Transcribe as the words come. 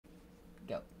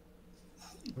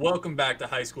Welcome back to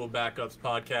High School Backups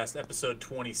Podcast, episode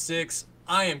 26.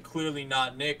 I am clearly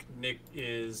not Nick. Nick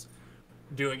is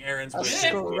doing errands with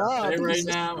Nick right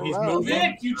now. He's moving.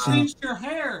 Nick, you changed your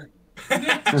hair.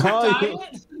 Nick, did you dye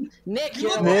it? Nick,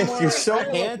 you're so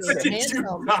handsome. Did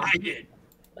you dye it?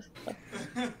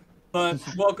 But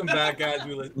welcome back, guys.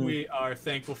 We are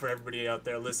thankful for everybody out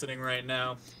there listening right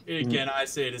now. Again, I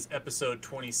say it is episode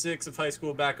 26 of High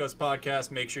School Backups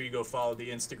Podcast. Make sure you go follow the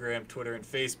Instagram, Twitter, and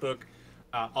Facebook.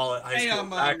 All at High School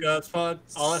Backups Pod.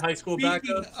 All at High School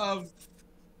Backups.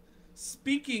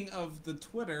 Speaking of the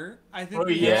Twitter, I think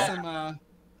we have some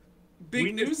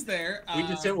big news there. We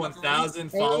just hit 1,000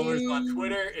 followers on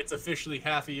Twitter. It's officially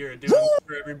half a year of doing this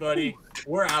for everybody.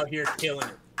 We're out here killing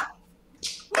it.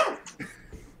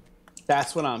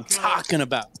 That's what I'm talking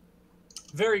about.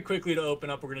 Very quickly to open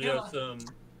up, we're going to do some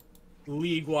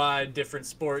league-wide different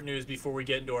sport news before we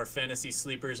get into our fantasy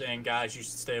sleepers and guys you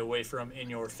should stay away from in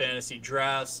your fantasy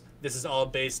drafts. This is all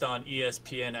based on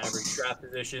ESPN average draft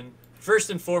position.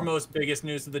 First and foremost, biggest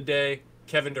news of the day,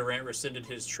 Kevin Durant rescinded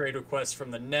his trade request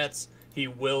from the Nets. He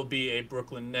will be a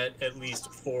Brooklyn Net at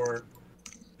least for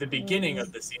the beginning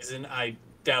of the season. I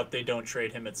doubt they don't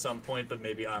trade him at some point, but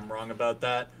maybe I'm wrong about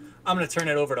that. I'm going to turn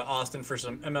it over to Austin for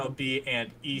some MLB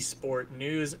and esport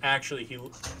news. Actually,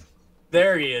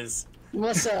 there he is.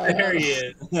 What's up? There he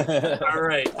is. All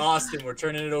right, Austin, we're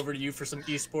turning it over to you for some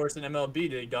esports and MLB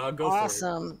today, dog. Go for it.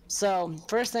 Awesome. So,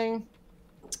 first thing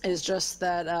is just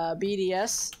that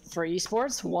BDS for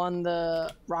esports won the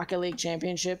Rocket League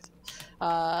Championship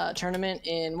tournament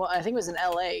in, well, I think it was in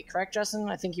LA, correct, Justin?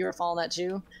 I think you were following that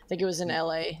too. I think it was in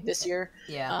LA this year.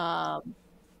 Yeah.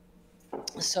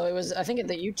 So it was, I think, at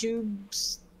the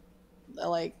YouTube's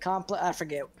I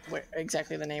forget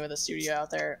exactly the name of the studio out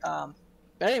there.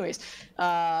 But anyways,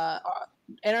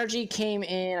 NRG came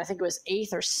in, I think it was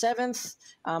 8th or 7th.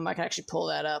 I can actually pull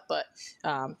that up, but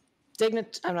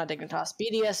Dignitas.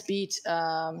 BDS beat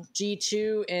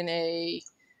G2 in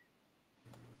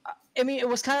it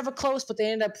was kind of a close, but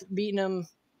they ended up beating them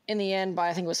in the end by,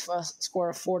 I think it was a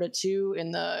score of 4-2 in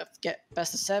the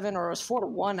best of 7, or it was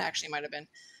 4-1 actually, might have been.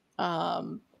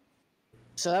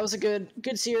 So that was a good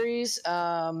series.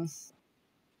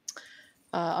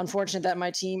 Unfortunate that my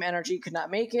team NRG could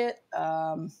not make it.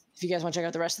 If you guys want to check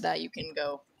out the rest of that, you can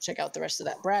go check out the rest of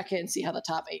that bracket and see how the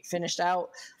top 8 finished out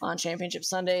on Championship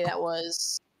Sunday. That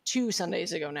was 2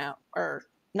 Sundays ago now, or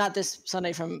not this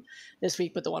Sunday from this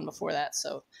week, but the one before that.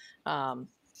 So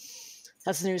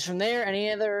that's the news from there.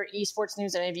 Any other esports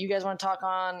news that any of you guys want to talk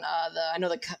on? I know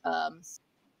the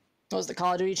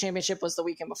Call of Duty Championship was the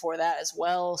weekend before that as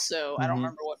well. So I don't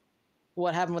remember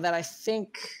what happened with that. I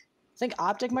think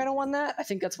Optic might have won that. I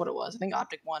think that's what it was. I think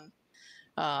Optic won.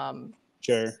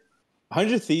 Sure.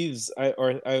 100 Thieves. I've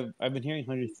been hearing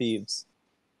 100 Thieves.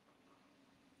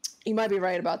 You might be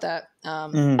right about that.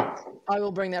 I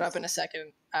will bring that up in a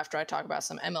second after I talk about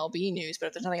some MLB news. But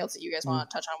if there's nothing else that you guys want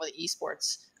to touch on with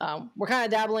esports, we're kind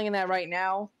of dabbling in that right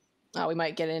now. We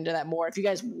might get into that more. If you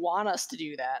guys want us to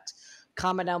do that,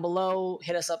 comment down below,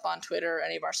 hit us up on Twitter,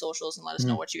 any of our socials, and let us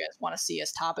know what you guys want to see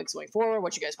as topics going forward,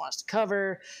 what you guys want us to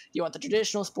cover. Do you want the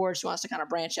traditional sports? Do you want us to kind of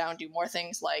branch out and do more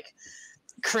things like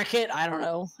cricket? I don't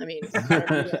know. I mean,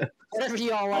 whatever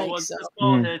you all like. Once this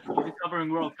ball hits, we'll be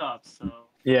covering World Cups. So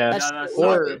yeah,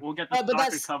 we'll get the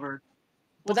soccer covered.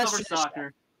 We'll cover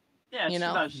soccer. Yeah, it's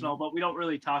traditional, but we don't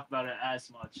really talk about it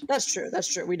as much. That's true.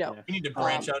 We don't. We need to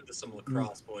branch out to some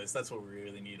lacrosse, boys. That's what we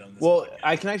really need on this. Well, podcast.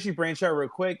 I can actually branch out real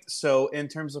quick. So in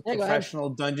terms of professional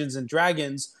Dungeons and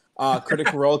Dragons,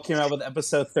 Critical Role came out with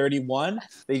episode 31.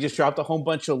 They just dropped a whole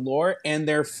bunch of lore, and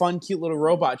their fun, cute little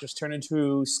robot just turned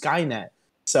into Skynet.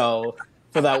 So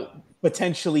for that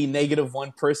potentially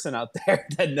 -1 person out there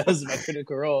that knows about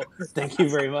Critical Role, thank you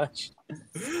very much.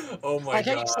 Oh my god! I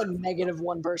think you said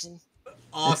 -1 person.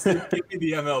 Austin, give me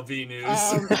the MLB news.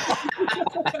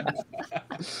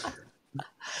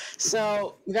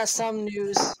 So we got some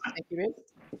news. Thank you, babe.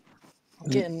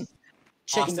 Getting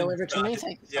chicken delivered to me.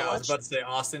 Thank you so much. I was about to say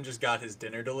Austin just got his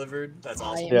dinner delivered. That's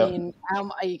awesome. I mean,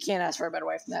 you can't ask for a better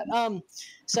way from that.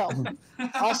 So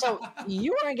also,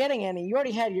 you weren't getting any. You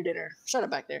already had your dinner. Shut up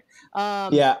back there.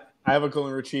 Yeah, I have a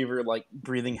golden retriever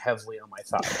breathing heavily on my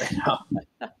thigh right now.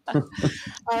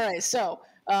 All right, so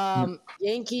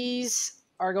Yankees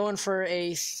are going for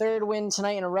a 3rd win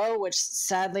tonight in a row, which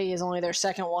sadly is only their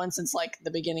 2nd one since the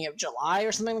beginning of July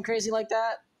or something crazy like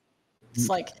that. It's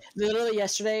literally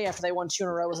yesterday after they won 2 in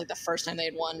a row was the first time they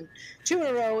had won 2 in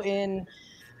a row in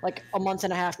a month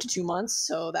and a half to 2 months.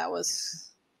 So that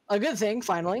was a good thing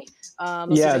finally. They're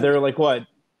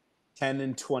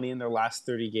 10-20 in their last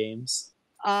 30 games.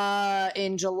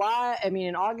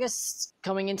 In August,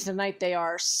 coming into tonight, they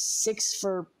are 6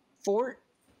 for 20,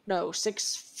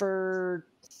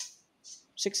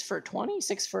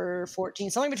 6 for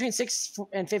 14, something between 6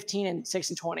 and 15 and 6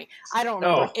 and 20. I don't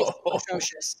remember. Oh. It's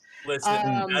atrocious.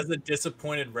 Listen, as a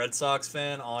disappointed Red Sox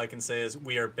fan, all I can say is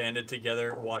we are banded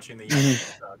together watching the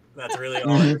Yankees suck. That's really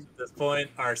all it is at this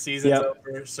point. Our season's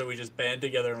over, so we just band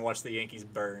together and watch the Yankees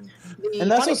burn.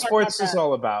 And that's what sports is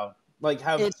all about. Like,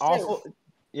 have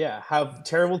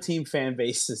terrible team fan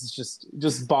bases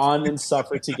just bond and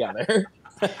suffer together.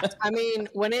 I mean,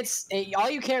 when it's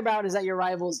all you care about is that your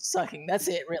rival's sucking. That's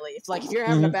it, really. It's like if you're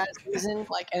having a bad season,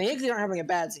 and the Yankees aren't having a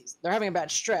bad season; they're having a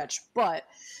bad stretch. But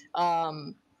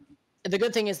the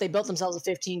good thing is they built themselves a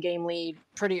 15-game lead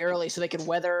pretty early, so they could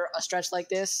weather a stretch like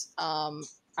this.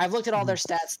 I've looked at all their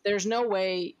stats. There's no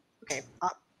way. Okay,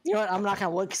 you know what? I'm not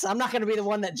gonna look because I'm not gonna be the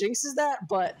one that jinxes that.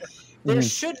 But there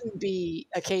shouldn't be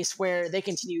a case where they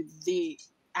continue the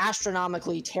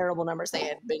astronomically terrible numbers they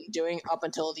had been doing up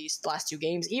until these last 2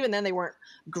 games. Even then, they weren't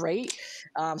great.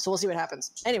 So we'll see what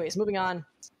happens. Anyways, moving on.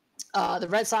 The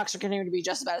Red Sox are continuing to be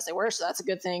just as bad as they were, so that's a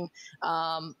good thing.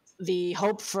 The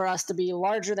hope for us to be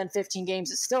larger than 15 games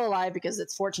is still alive because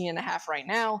it's 14 and a half right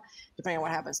now, depending on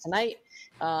what happens tonight.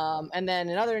 And then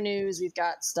in other news, we've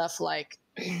got stuff like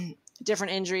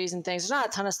different injuries and things. There's not a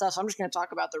ton of stuff, so I'm just going to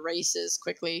talk about the races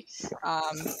quickly.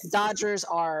 Dodgers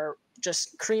are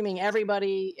just creaming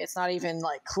everybody. It's not even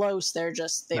like close. They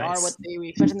are what we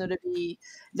expect them to be.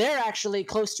 They're actually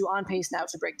close to on pace now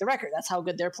to break the record. That's how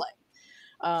good they're playing.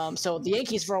 So the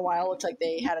Yankees for a while looked like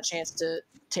they had a chance to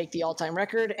take the all-time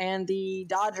record, and the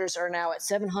Dodgers are now at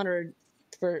 700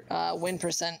 win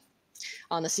percent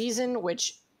on the season,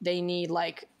 which they need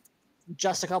like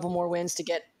just a couple more wins to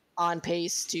get on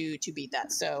pace to beat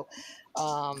that. So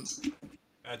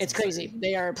it's crazy.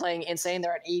 They are playing insane.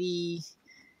 They're at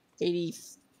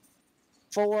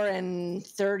 84 and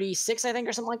 36, I think,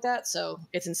 or something like that. So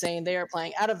it's insane. They are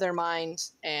playing out of their mind,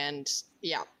 and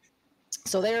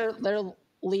so they're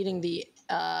leading the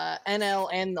NL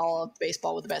and all of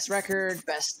baseball with the best record.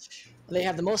 They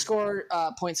have the most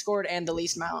points scored and the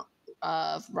least amount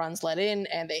of runs let in,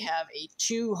 and they have a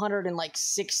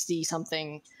 260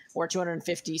 something or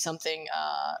 250 something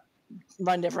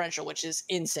run differential, which is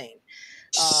insane.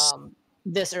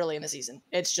 This early in the season,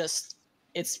 it's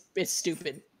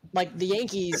stupid. Like the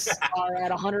Yankees are at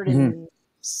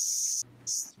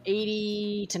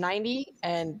 180 to 90,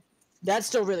 and that's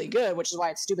still really good, which is why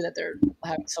it's stupid that they're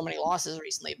having so many losses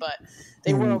recently. But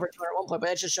they were over 200 at one point, but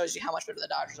it just shows you how much better the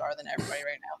Dodgers are than everybody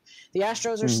right now. The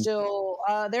Astros are still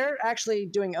they're actually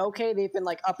doing okay. They've been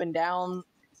like up and down,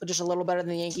 but just a little better than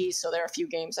the Yankees. So there are a few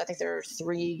games. I think there are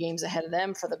 3 games ahead of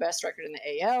them for the best record in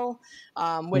the AL,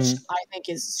 which I think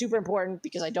is super important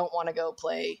because I don't want to go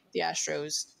play the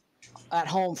Astros at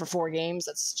home for 4 games.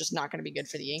 That's just not going to be good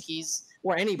for the Yankees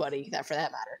or anybody that for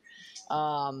that matter.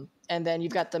 And then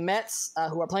you've got the Mets,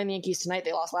 who are playing the Yankees tonight.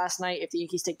 They lost last night. If the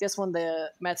Yankees take this one,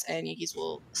 the Mets and Yankees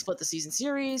will split the season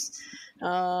series.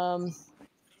 In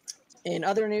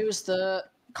other news, the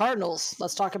Cardinals.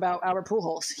 Let's talk about Albert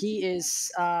Pujols. He is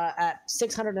at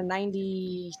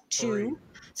 692.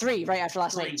 3 right after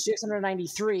last night.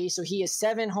 693. So he is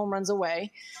 7 home runs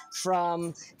away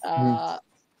from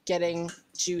getting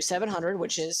to 700,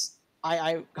 which is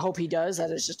I hope he does.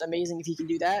 That is just amazing if he can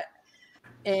do that.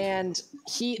 And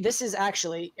this is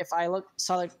actually, if I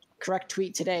saw the correct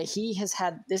tweet today,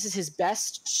 this is his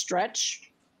best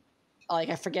stretch. Like,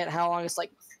 I forget how long it's like,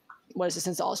 what is it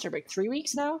since the All-Star break? 3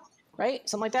 weeks now, right?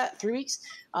 Something like that. 3 weeks,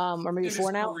 or maybe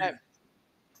 4 now.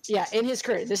 Yeah, in his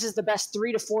career, this is the best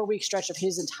 3 to 4 week stretch of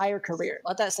his entire career.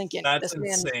 Let that sink in. That's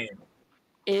insane.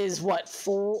 Is what,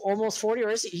 almost 40, or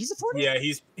is he's a 40? Yeah,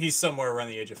 he's somewhere around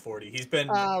the age of 40. He's been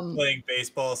playing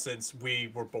baseball since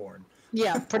we were born.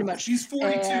 Yeah, pretty much. He's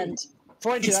 42.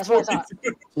 42, that's what I thought.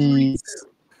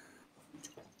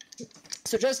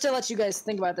 So just to let you guys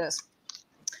think about this,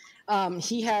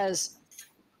 he has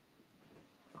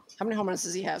 – how many home runs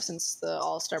does he have since the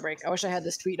All-Star break? I wish I had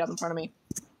this tweet up in front of me.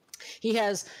 He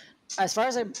has, as far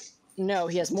as I know,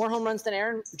 he has more home runs than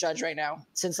Aaron Judge right now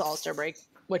since the All-Star break,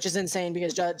 which is insane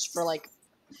because Judge for like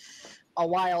a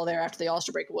while there after the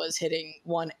All-Star break was hitting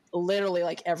one literally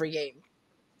like every game.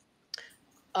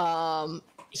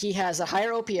 He has a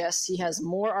higher OPS. He has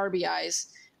more RBIs.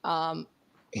 And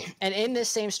in this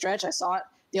same stretch, I saw it.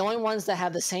 The only ones that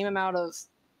have the same amount of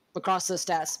across the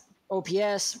stats,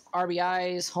 OPS,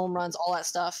 RBIs, home runs, all that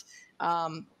stuff,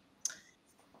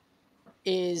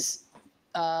 is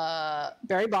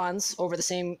Barry Bonds over the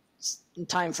same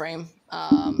time frame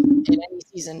in any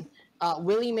season.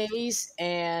 Willie Mays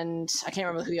and I can't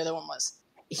remember who the other one was.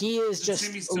 he is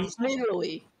just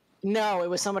literally. No, it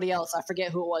was somebody else. I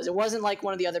forget who it was. It wasn't like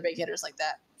one of the other big hitters like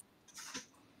that.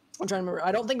 I'm trying to remember.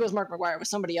 I don't think it was Mark McGwire. It was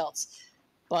somebody else.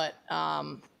 But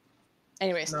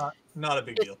anyways, not a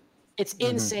big deal. It's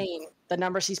insane the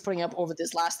numbers he's putting up over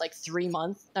this last like 3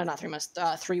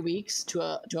 weeks to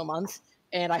a month.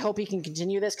 And I hope he can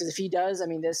continue this, because if he does, I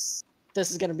mean, this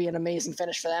is going to be an amazing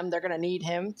finish for them. They're going to need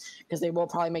him because they will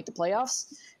probably make the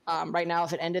playoffs. Right now,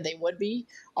 if it ended, they would be.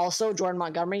 Also, Jordan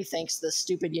Montgomery, thanks to the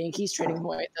stupid Yankees trading him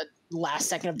away at the last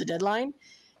second of the deadline,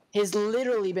 has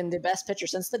literally been the best pitcher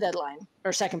since the deadline,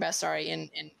 or second best, sorry, in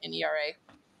ERA,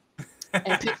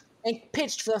 and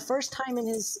pitched for the first time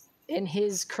in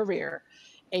his career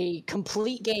a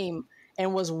complete game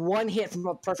and was one hit from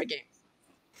a perfect game.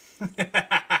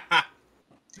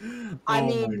 I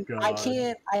mean, I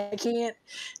can't.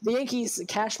 The Yankees,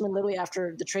 Cashman, literally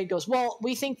after the trade goes, well,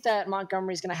 we think that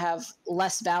Montgomery's going to have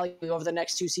less value over the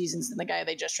next 2 seasons than the guy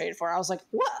they just traded for. I was like,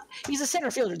 what? He's a center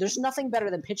fielder. There's nothing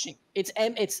better than pitching. It's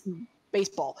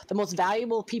baseball. The most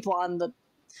valuable people on the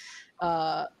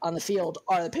field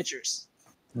are the pitchers.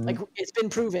 Mm-hmm. Like, it's been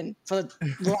proven for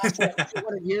the last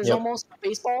 200 years almost of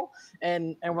baseball,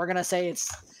 and we're going to say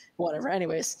it's whatever.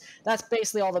 Anyways, that's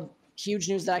basically all the huge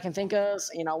news that I can think of.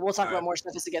 We'll talk about more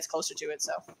stuff as it gets closer to it.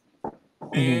 So,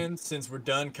 and since we're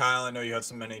done, Kyle, I know you have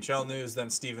some NHL news. Then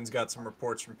Steven's got some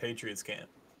reports from Patriots camp.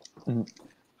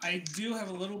 I do have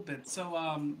a little bit. So,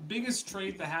 biggest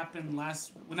trade that happened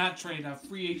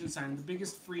free agent signing. The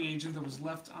biggest free agent that was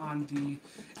left on the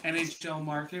NHL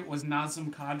market was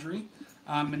Nazem Kadri.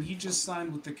 And he just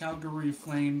signed with the Calgary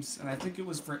Flames, and I think it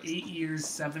was for 8 years,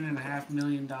 $7.5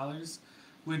 million.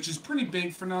 Which is pretty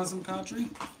big for Nazem Kadri.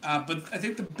 But I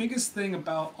think the biggest thing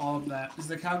about all of that is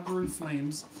the Calgary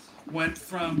Flames went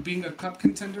from being a cup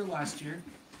contender last year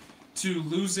to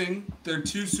losing their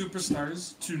 2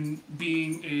 superstars to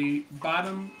being a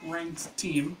bottom-ranked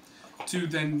team to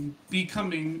then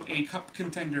becoming a cup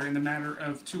contender in a matter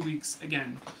of 2 weeks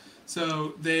again.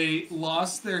 So they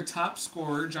lost their top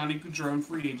scorer, Johnny Gaudreau, in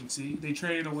free agency. They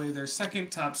traded away their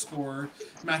second top scorer,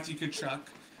 Matthew Tkachuk.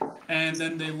 And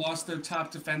then they lost their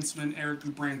top defenseman, Eric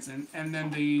Branson. And then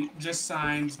they just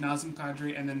signed Nazem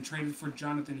Kadri and then traded for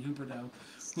Jonathan Huberdeau,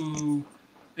 who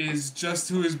is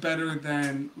better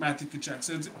than Matthew Tkachuk.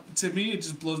 So to me, it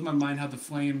just blows my mind how the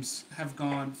Flames have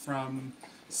gone from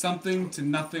something to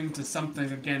nothing to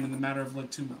something again in the matter of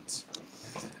like 2 months.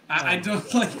 I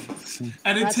don't like,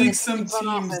 and it takes some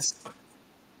teams.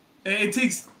 It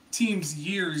takes teams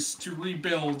years to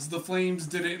rebuild. The Flames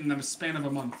did it in a span of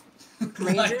a month.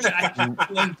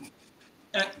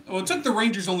 It took the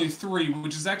Rangers only 3,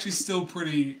 which is actually still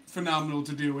pretty phenomenal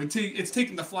to do. It's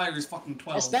taken the Flyers fucking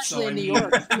 12. Especially in New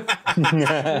York.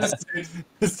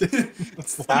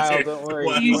 Kyle, don't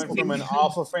worry. You went from an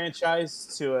awful franchise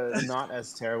to a not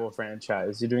as terrible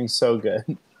franchise. You're doing so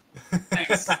good.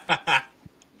 Thanks.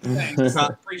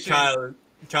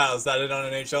 Kyle, is that it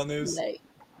on NHL news?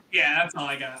 Yeah, that's all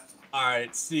I got. All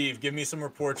right, Steve, give me some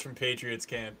reports from Patriots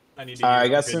camp. I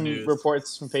got some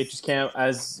reports from Patriots camp.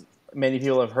 As many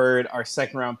people have heard, our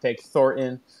second-round pick,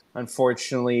 Thornton,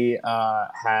 unfortunately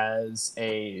has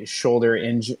a shoulder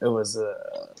injury. It was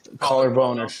a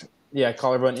collarbone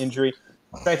injury.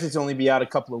 Expected to only be out a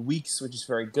couple of weeks, which is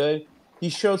very good. He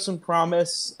showed some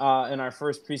promise in our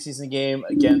first preseason game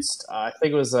against, I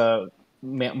think it was a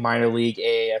minor league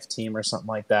AAF team or something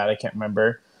like that. I can't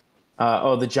remember.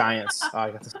 The Giants.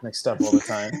 I got this mixed up all the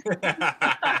time.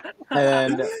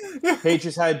 And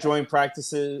Patriots had joint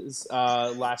practices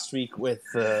last week with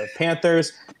the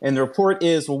Panthers. And the report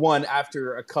is, one,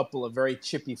 after a couple of very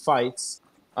chippy fights,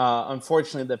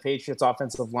 unfortunately, the Patriots'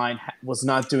 offensive line was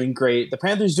not doing great. The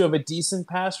Panthers do have a decent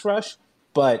pass rush,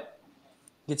 but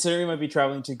considering we might be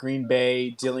traveling to Green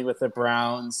Bay, dealing with the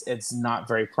Browns, it's not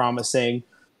very promising.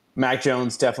 Mac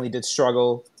Jones definitely did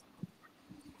struggle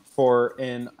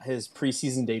in his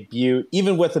preseason debut.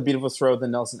 Even with a beautiful throw, the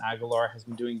Nelson Aguilar has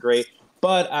been doing great.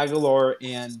 But Aguilar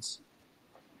and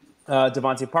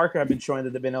Devontae Parker have been showing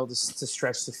that they've been able to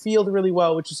stretch the field really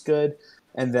well, which is good.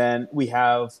 And then we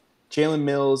have Jalen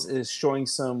Mills is showing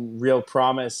some real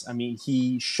promise. I mean,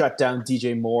 he shut down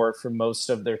DJ Moore for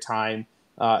most of their time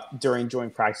during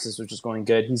joint practices, which is going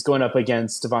good. He's going up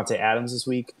against Devontae Adams this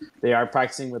week. They are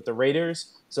practicing with the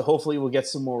Raiders, so hopefully we'll get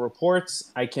some more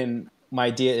reports. My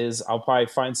idea is I'll probably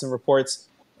find some reports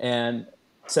and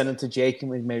send them to Jake, and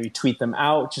we maybe tweet them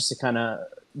out just to kind of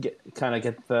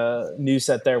get the news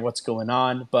set there, what's going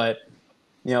on. But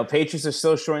Patriots are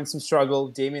still showing some struggle.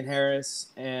 Damian Harris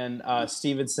and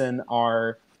Stevenson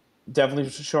are definitely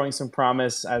showing some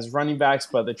promise as running backs,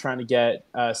 but they're trying to get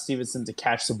Stevenson to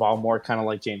catch the ball more, kind of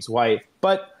like James White.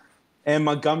 But And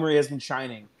Montgomery has been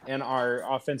shining. And our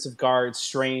offensive guard,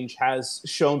 Strange, has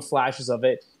shown flashes of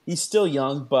it. He's still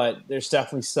young, but there's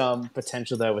definitely some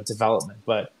potential there with development.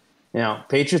 But,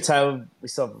 Patriots we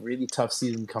still have a really tough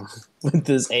season coming with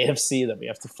this AFC that we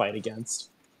have to fight against.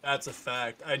 That's a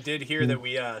fact. I did hear that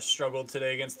we struggled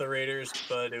today against the Raiders,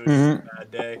 but it was just a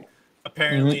bad day.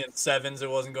 Apparently in sevens it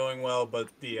wasn't going well, but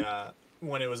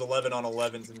when it was 11 on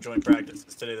 11s in joint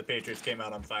practices today, the Patriots came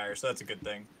out on fire, so that's a good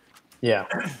thing. Yeah.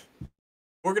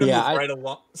 We're going to move right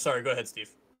along. Sorry, go ahead,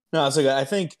 Steve. No, it's okay. I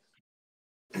think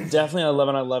definitely on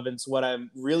 11 on 11s, what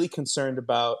I'm really concerned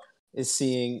about is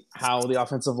seeing how the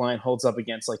offensive line holds up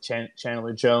against like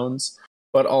Chandler Jones,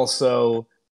 but also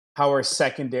how our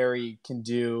secondary can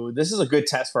do. This is a good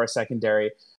test for our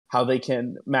secondary, how they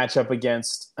can match up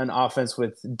against an offense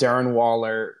with Darren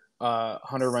Waller,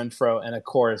 Hunter Renfrow, and of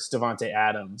course Devontae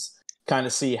Adams. Kind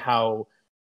of see how,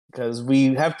 because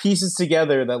we have pieces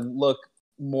together that look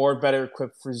better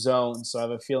equipped for zone. So I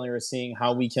have a feeling we're seeing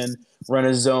how we can run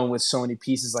a zone with so many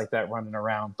pieces like that running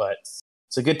around. But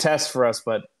it's a good test for us,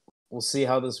 but we'll see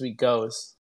how this week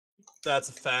goes. That's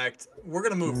a fact. We're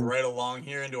going to move right along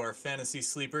here into our fantasy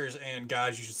sleepers and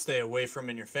guys you should stay away from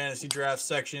in your fantasy draft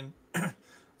section.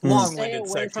 Long-winded section.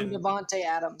 Stay away from Devontae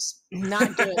Adams.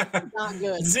 Not good. Not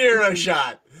good. Zero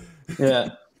shot. Yeah.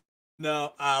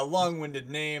 No, long-winded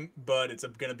name, but it's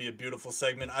going to be a beautiful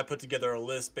segment. I put together a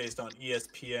list based on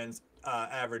ESPN's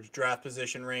average draft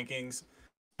position rankings.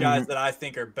 Guys that I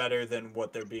think are better than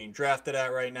what they're being drafted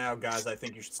at right now. Guys I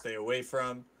think you should stay away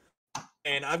from.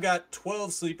 And I've got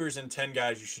 12 sleepers and 10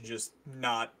 guys you should just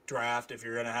not draft if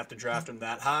you're going to have to draft them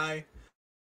that high.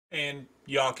 And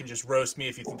y'all can just roast me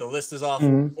if you think the list is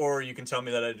awful, or you can tell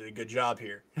me that I did a good job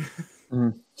here.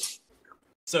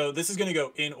 So this is going to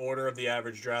go in order of the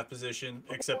average draft position,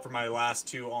 except for my last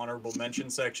 2 honorable mention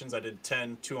sections. I did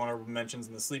 2 honorable mentions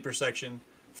in the sleeper section.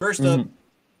 First up,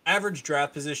 average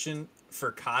draft position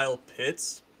for Kyle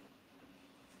Pitts.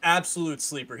 Absolute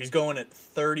sleeper. He's going at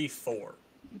 34.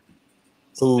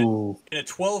 Ooh. In a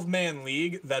 12-man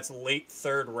league, that's late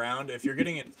 3rd round. If you're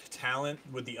getting a talent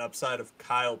with the upside of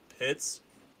Kyle Pitts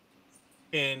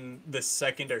in the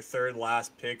 2nd or 3rd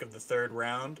last pick of the 3rd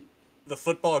round, the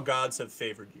football gods have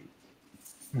favored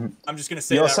you. I'm just going to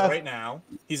say that right now.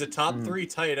 He's a top 3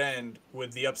 tight end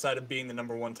with the upside of being the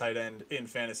number 1 tight end in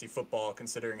fantasy football,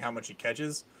 considering how much he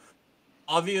catches.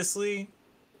 Obviously,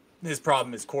 his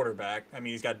problem is quarterback. I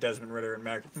mean, he's got Desmond Ridder and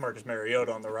Marcus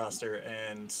Mariota on the roster,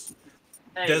 and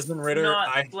Desmond Ridder.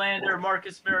 Slander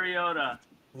Marcus Mariota.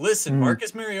 Listen,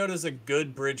 Marcus Mariota is a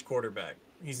good bridge quarterback.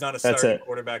 He's not a starting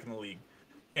quarterback in the league.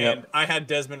 And I had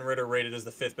Desmond Ridder rated as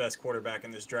the 5th best quarterback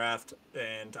in this draft,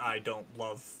 and I don't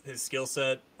love his skill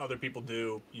set. Other people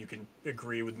do. You can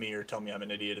agree with me or tell me I'm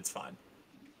an idiot. It's fine.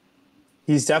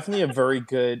 He's definitely a very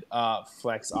good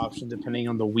flex option depending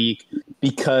on the week,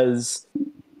 because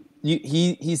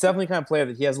he's definitely the kind of player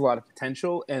that he has a lot of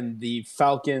potential, and the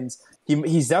Falcons,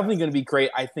 he's definitely going to be great,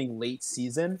 I think, late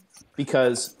season,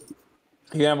 because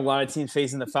you have a lot of teams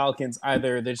facing the Falcons.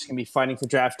 Either they're just going to be fighting for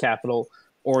draft capital,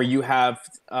 or you have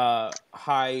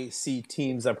high seed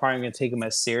teams that are probably going to take them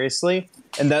as seriously.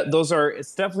 And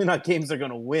it's definitely not games they're going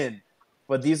to win,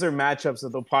 but these are matchups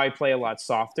that they'll probably play a lot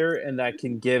softer, and that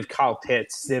can give Kyle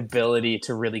Pitts the ability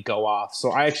to really go off.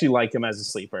 So I actually like him as a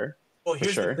sleeper. Well,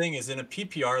 here's the thing is, in a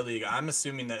PPR league, I'm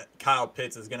assuming that Kyle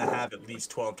Pitts is going to have at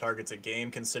least 12 targets a game,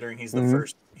 considering he's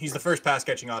the first pass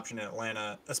catching option in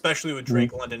Atlanta, especially with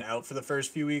Drake London out for the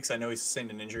first few weeks. I know he's sustained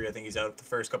an injury. I think he's out the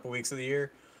first couple weeks of the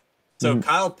year. So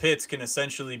Kyle Pitts can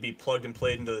essentially be plugged and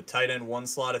played into the tight end 1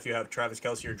 slot if you have Travis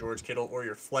Kelce or George Kittle, or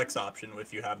your flex option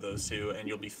if you have those 2, and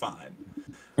you'll be fine.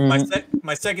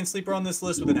 My second sleeper on this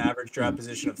list with an average draft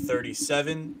position of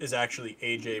 37 is actually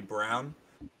A.J. Brown.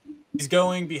 He's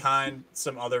going behind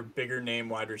some other bigger name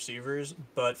wide receivers,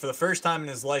 but for the first time in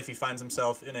his life, he finds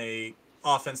himself in a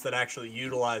offense that actually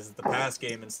utilizes the pass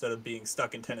game instead of being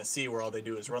stuck in Tennessee where all they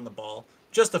do is run the ball.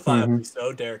 Justifiably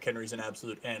so. Derrick Henry's an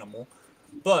absolute animal.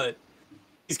 But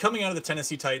he's coming out of the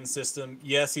Tennessee Titans system.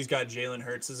 Yes, he's got Jalen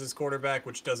Hurts as his quarterback,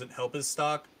 which doesn't help his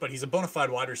stock, but he's a bona fide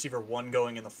wide receiver 1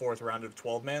 going in the 4th round of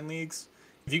 12-man leagues.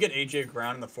 If you get A.J.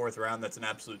 Brown in the 4th round, that's an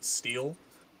absolute steal.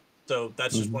 So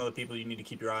that's just one of the people you need to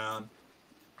keep your eye on.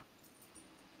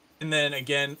 And then,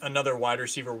 again, another wide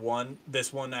receiver 1.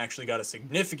 This one actually got a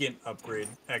significant upgrade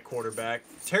at quarterback.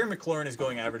 Terry McLaurin is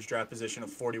going average draft position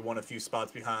of 41, a few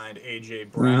spots behind A.J.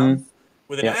 Brown.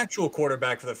 With an actual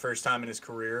quarterback for the first time in his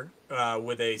career,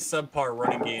 with a subpar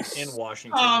running game in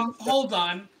Washington. Hold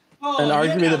on. And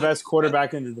arguably the best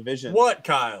quarterback in the division. What,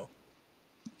 Kyle?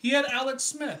 He had Alex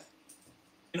Smith.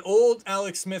 An old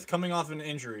Alex Smith coming off an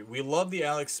injury. We love the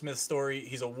Alex Smith story.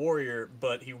 He's a warrior,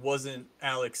 but he wasn't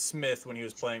Alex Smith when he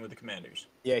was playing with the Commanders.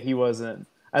 Yeah, he wasn't.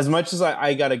 As much as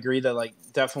I got to agree that, like,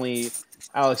 definitely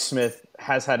Alex Smith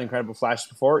has had incredible flashes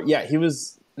before. Yeah, he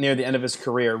was near the end of his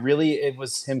career. Really, it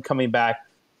was him coming back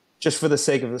just for the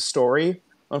sake of the story,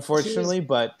 unfortunately.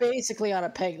 But basically on a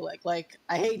peg leg. Like,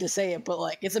 I hate to say it, but,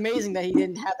 like, it's amazing that he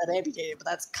didn't have that amputated, but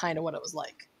that's kind of what it was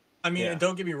like. I mean, and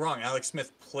don't get me wrong, Alex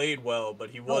Smith played well, but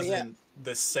he wasn't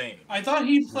the same. I thought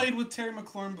he played with Terry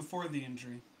McLaurin before the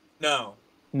injury. No.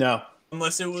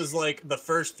 Unless it was like the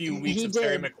first few weeks of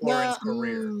Terry McLaurin's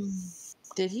career.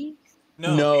 Did he?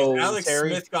 No. Alex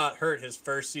Smith got hurt his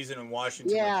first season in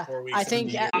Washington. Like 4 weeks. I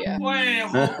think.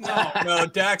 No,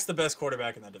 Dak's the best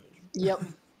quarterback in that division. Yep.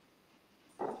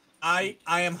 I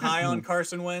am high on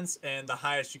Carson Wentz, and the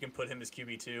highest you can put him is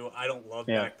QB2. I don't love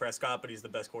Dak Prescott, but he's the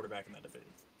best quarterback in that division.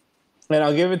 And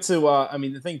I'll give it to,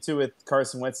 the thing, too, with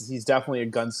Carson Wentz is he's definitely a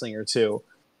gunslinger, too.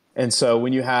 And so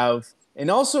when you have, and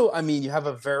also, you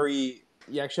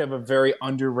actually have a very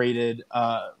underrated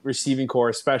receiving core,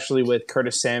 especially with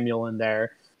Curtis Samuel in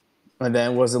there. And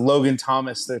then was it Logan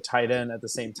Thomas, their tight end at the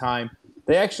same time.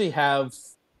 They actually have,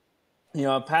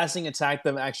 a passing attack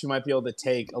that actually might be able to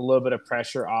take a little bit of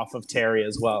pressure off of Terry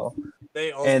as well.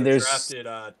 They also drafted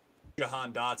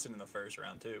Jahan Dotson in the first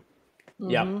round, too. Mm-hmm.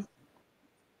 Yep.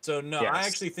 So, no, I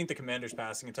actually think the Commanders'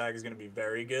 passing attack is going to be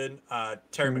very good.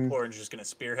 Terry McLaurin's just going to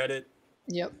spearhead it.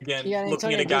 Yep. Again,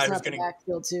 looking at a guy who's going to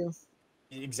backfield too.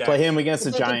 Exactly. Play him against the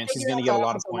Giants. He's going to get a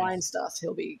lot of points. Line stuff,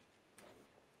 he'll be.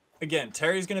 Again,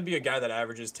 Terry's going to be a guy that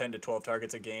averages 10 to 12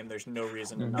 targets a game. There's no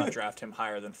reason to not draft him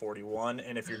higher than 41.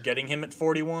 And if you're getting him at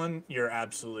 41, you're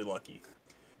absolutely lucky.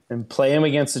 And play him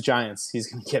against the Giants.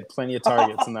 He's going to get plenty of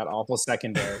targets in that awful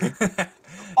secondary.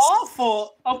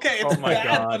 Awful. Okay, it's bad,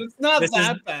 God. But it's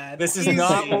not bad. This is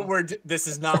not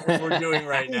what we're doing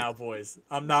right now, boys.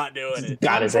 I'm not doing it.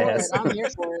 Got his ass. I'm here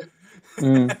for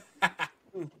it.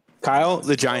 Kyle,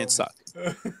 the Giants suck.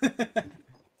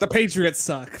 The Patriots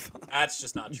suck. That's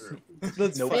just not true.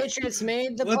 Patriots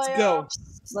made the playoffs. Let's go.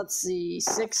 Let's see,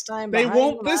 6 times. They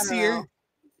won't this year.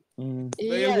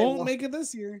 They won't make it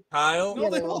this year. Kyle, No,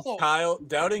 they won't. Kyle,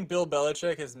 doubting Bill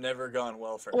Belichick has never gone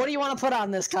well for him. What do you want to put on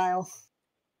this, Kyle?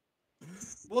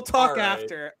 We'll talk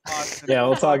after, Austin. Yeah,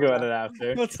 we'll talk about it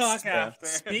after. We'll talk after.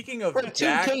 Speaking of Put 2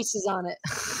 Dak, cases on it.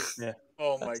 Yeah.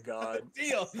 Oh my God.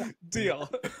 Deal.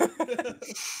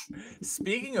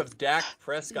 Speaking of Dak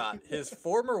Prescott, his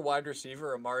former wide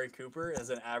receiver Amari Cooper has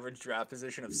an average draft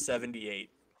position of 78.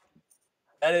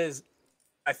 That is,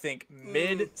 I think,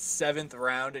 mid-7th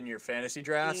round in your fantasy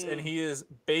drafts, and he is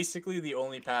basically the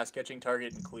only pass-catching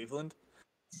target in Cleveland.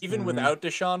 Even without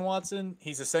Deshaun Watson,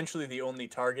 he's essentially the only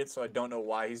target, so I don't know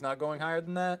why he's not going higher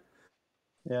than that.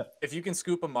 Yeah. If you can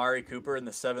scoop Amari Cooper in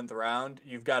the 7th round,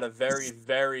 you've got a very,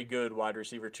 very good wide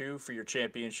receiver 2 for your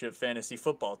championship fantasy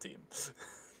football team.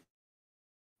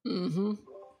 Mm-hmm.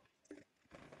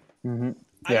 Mm-hmm.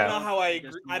 I don't know how I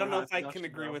agree. I don't know if I can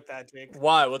agree with that, Jake.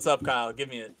 Why? What's up, Kyle? Give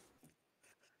me it.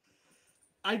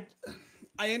 I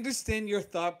understand your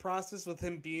thought process with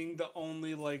him being the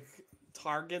only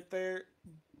target there,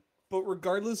 but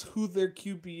regardless who their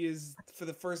QB is for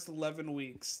the first 11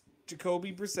 weeks,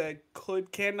 Jacoby Brissett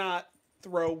cannot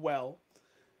throw well,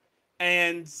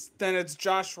 and then it's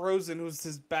Josh Rosen who's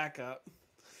his backup.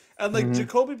 And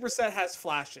Jacoby Brissett has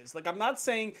flashes. I'm not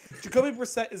saying Jacoby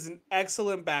Brissett is an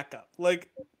excellent backup.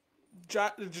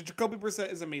 Jacoby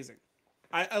Brissett is amazing.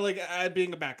 I like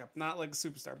being a backup, not a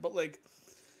superstar, but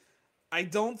I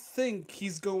don't think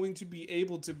he's going to be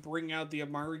able to bring out the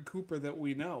Amari Cooper that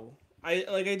we know.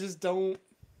 I just don't.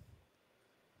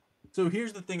 So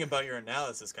here's the thing about your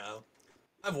analysis, Kyle.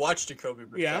 I've watched Jacoby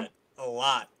Brissett a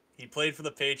lot. He played for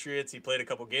the Patriots. He played a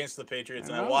couple games for the Patriots,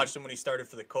 and I watched him when he started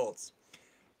for the Colts.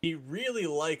 He really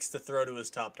likes to throw to his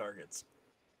top targets.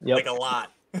 Yep. A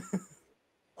lot.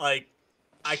 I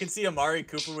can see Amari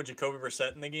Cooper with Jacoby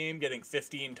Brissett in the game getting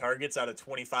 15 targets out of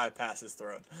 25 passes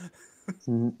thrown.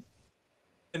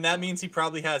 And that means he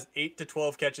probably has 8 to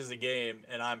 12 catches a game,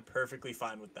 and I'm perfectly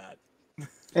fine with that.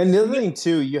 And the other thing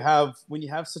too, when you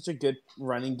have such a good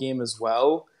running game as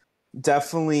well,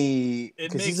 definitely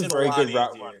because he's a very good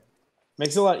route runner.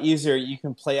 Makes it a lot easier. You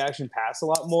can play action pass a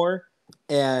lot more,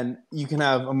 and you can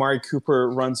have Amari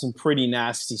Cooper run some pretty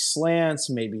nasty slants,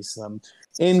 maybe some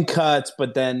in cuts,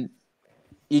 but then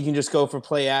you can just go for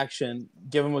play action,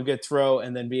 give him a good throw,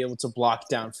 and then be able to block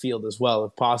downfield as well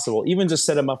if possible. Even just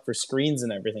set him up for screens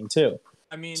and everything too.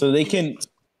 I mean, so they can.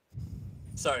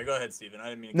 Sorry, go ahead, Steven. I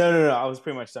didn't mean to No. I was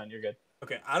pretty much done. You're good.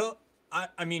 Okay,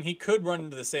 I mean, he could run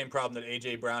into the same problem that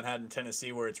A.J. Brown had in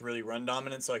Tennessee where it's really run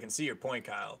dominant, so I can see your point,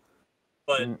 Kyle.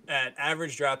 But at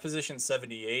average draft position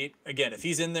 78, again, if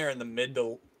he's in there in the mid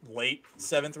to late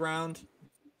 7th round,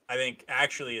 I think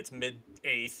actually it's mid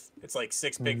 8th. It's like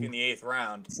 6th pick in the 8th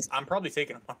round. I'm probably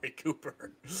taking Amari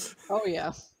Cooper. Oh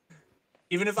yeah.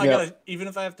 Even if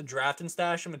I have to draft and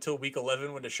stash him until week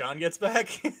 11 when Deshaun gets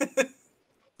back.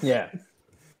 Yeah.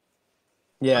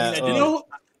 Yeah. I mean, go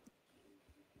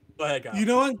ahead, guys. You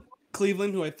know what?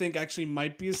 Cleveland, who I think actually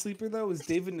might be a sleeper though, is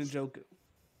David Njoku.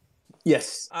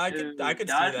 Yes. I could see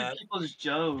that.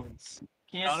 Peoples-Jones.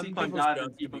 Can't sleep on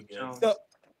Donovan Peoples-Jones.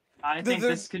 I think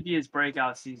this could be his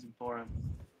breakout season for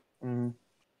him.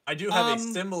 I do have a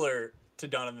similar to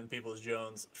Donovan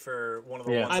Peoples-Jones for one of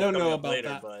the ones I don't know about later,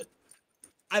 that. but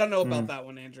I don't know about that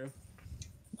one, Andrew.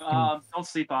 Don't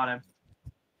sleep on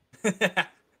him.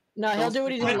 No, he'll do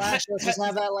what he did last year. Just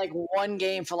have that like one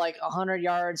game for like 100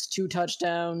 yards, 2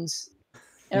 touchdowns,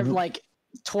 every, like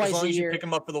twice as long a as year. You pick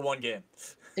him up for the one game.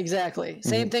 Exactly.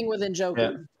 Same thing with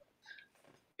Njoku.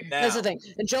 Yeah. That's the thing.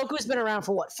 Njoku's been around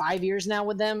for 5 years now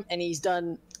with them, and he's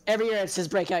done every year. It's his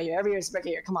breakout year. Every year it's his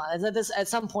breakout year. Come on, at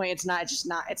some point it's not.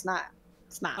 It's not.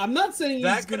 I'm not saying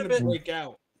he's going to break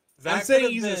out. I'm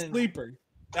saying he's a sleeper.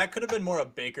 That could have been more a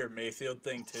Baker Mayfield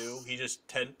thing too. He just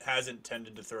hasn't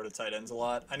tended to throw to tight ends a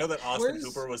lot. I know that Austin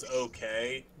Hooper was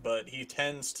okay, but he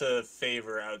tends to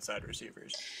favor outside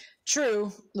receivers.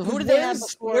 True. Who did they have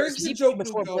before? Where's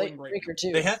Njoku going Baker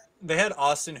too? They had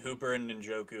Austin Hooper and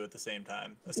Njoku at the same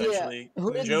time. Essentially,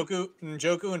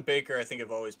 Njoku and Baker I think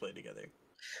have always played together.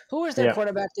 Who was their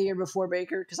quarterback the year before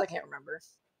Baker? Because I can't remember.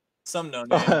 Some no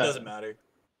name. It doesn't matter.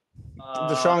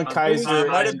 Deshaun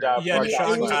Kaiser and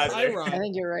Deshaun Kaiser. I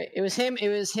think you're right. It was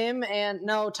him, and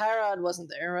no, Tyrod wasn't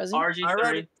there, was he?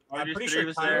 RG3. I'm pretty sure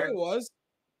was Tyrod there. was.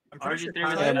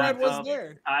 Tyrod was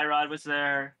there. Tyrod was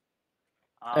there.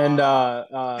 And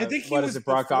I think he was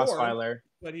Brock before, Osweiler?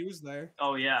 But he was there.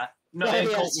 Oh yeah. No,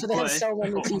 So they had so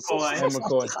many people.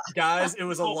 Guys, it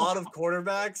was a lot of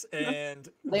quarterbacks, and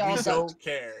they all don't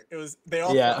care. They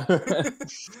all yeah.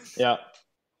 Yeah.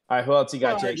 All right, who else you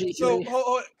got, Jake? So,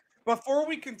 before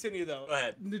we continue, though, go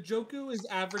ahead. Njoku's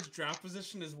average draft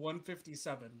position is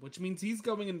 157, which means he's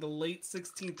going in the late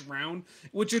 16th round,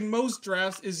 which in most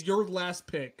drafts is your last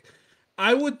pick.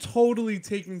 I would totally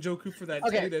take Njoku for that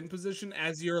tight end position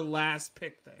as your last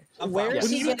pick there.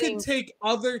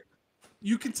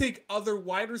 You can take other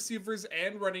wide receivers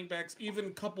and running backs,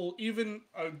 even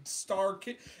a star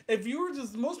kick. If you were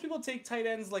most people take tight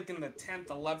ends like in the 10th,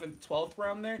 11th, 12th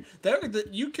round there.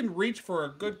 You can reach for a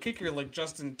good kicker like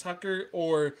Justin Tucker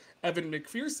or Evan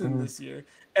McPherson this year.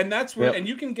 And that's where, and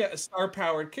you can get a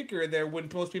star-powered kicker there when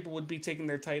most people would be taking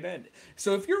their tight end.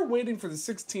 So if you're waiting for the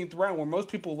 16th round, where most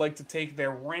people like to take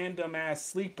their random-ass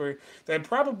sleeper that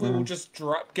probably will just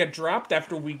get dropped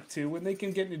after week 2, and they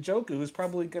can get Njoku, who's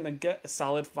probably going to get a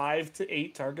solid 5 to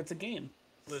 8 targets a game.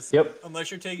 Listen, unless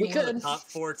you're taking one of the top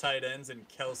 4 tight ends in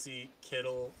Kelsey,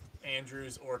 Kittle,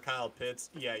 Andrews, or Kyle Pitts,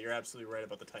 yeah, you're absolutely right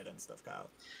about the tight end stuff, Kyle.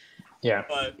 Yeah,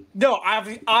 but no,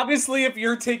 obviously, if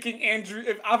you're taking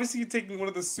you're taking one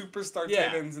of the superstar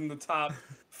tight ends in the top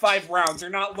 5 rounds, you're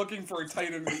not looking for a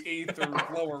tight end in the 8th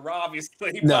or lower,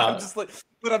 obviously. But I'm just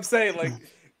but I'm saying,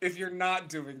 if you're not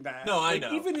doing that, I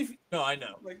know. Even if I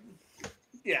know.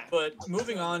 Yeah. But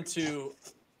moving on to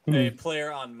a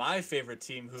player on my favorite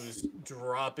team who's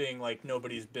dropping like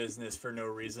nobody's business for no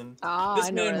reason.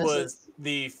 This man was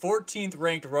the 14th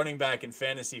ranked running back in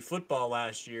fantasy football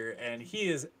last year, and he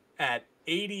is at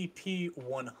ADP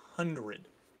 100.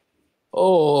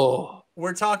 Oh.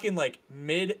 We're talking like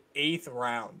mid 8th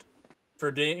round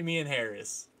for Damian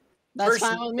Harris. That's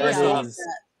fine with me.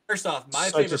 First off,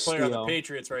 my favorite player on the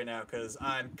Patriots right now, because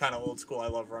I'm kind of old school. I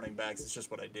love running backs. It's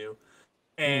just what I do.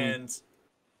 And,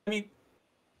 I mean,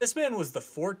 this man was the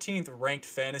 14th ranked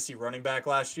fantasy running back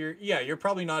last year. Yeah, you're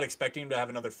probably not expecting him to have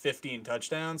another 15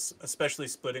 touchdowns, especially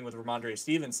splitting with Ramondre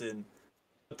Stevenson.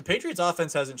 But the Patriots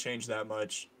offense hasn't changed that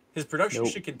much. His production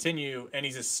should continue, and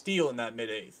he's a steal in that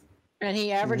mid-8th. And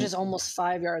he averages almost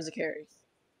 5 yards a carry.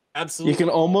 Absolutely. You can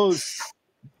almost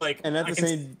and at the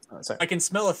same. I can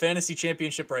smell a fantasy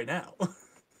championship right now.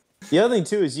 The other thing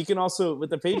too is you can also, with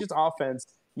the Patriots offense,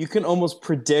 you can almost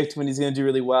predict when he's going to do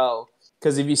really well.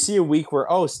 Because if you see a week where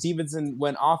Stevenson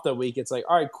went off that week, it's like,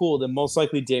 all right, cool. Then most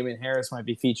likely Damian Harris might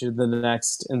be featured in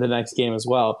the next game as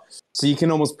well. So you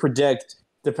can almost predict,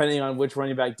 depending on which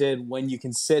running back did, when you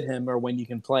can sit him or when you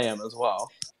can play him as well.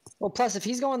 Well, plus, if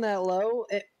he's going that low,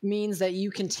 it means that you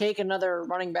can take another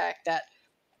running back that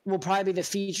will probably be the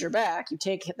feature back. You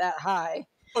take that high.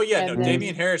 Oh, yeah, no,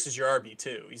 Damian Harris is your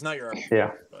RB2. He's not your RB.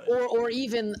 Yeah. Or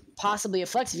even possibly a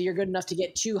flex if you're good enough to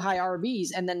get 2 high RBs,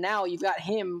 and then now you've got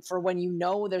him for when you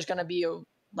know there's going to be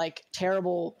a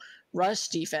terrible rush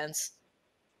defense.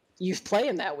 you play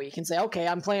him that week and say, okay,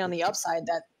 I'm playing on the upside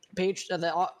that the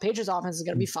Patriots offense is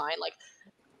going to be fine. Like,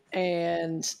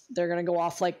 and they're going to go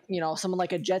off like, someone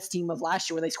like a Jets team of last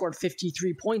year where they scored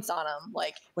 53 points on them.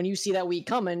 Like, when you see that week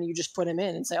coming, you just put him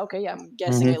in and say, okay, yeah, I'm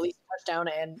guessing at least a touchdown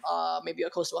and maybe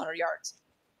close to 100 yards.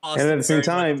 Austin, and at the same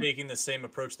time, taking the same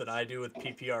approach that I do with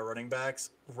PPR running backs,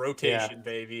 rotation,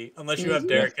 baby. Unless you have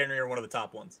Derrick Henry or one of the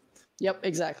top ones. Yep,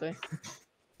 exactly.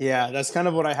 Yeah, that's kind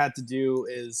of what I had to do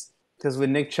is because with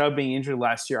Nick Chubb being injured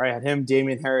last year, I had him,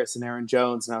 Damian Harris, and Aaron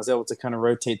Jones, and I was able to kind of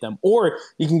rotate them. Or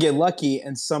you can get lucky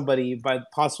and somebody,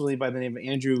 possibly by the name of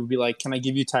Andrew, would be like, can I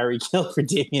give you Tyreek Hill for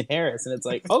Damian Harris? And it's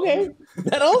like, okay,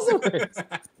 that also works.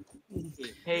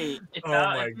 Hey,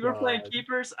 if you were playing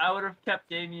keepers, I would have kept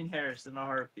Damian Harris in a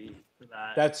heartbeat for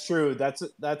that. That's true. That's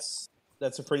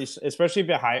a pretty, especially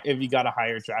if you got a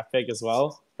higher draft pick as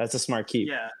well. That's a smart keep.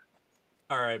 Yeah.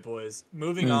 All right, boys.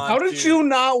 Moving on. How did you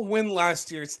not win last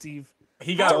year, Steve?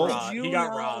 He got robbed. He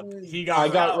got robbed. I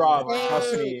got robbed.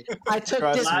 Trust me. I took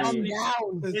this one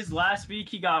down. His last week,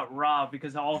 he got robbed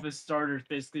because all of his starters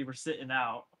basically were sitting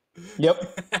out. Yep.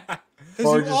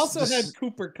 Because you also had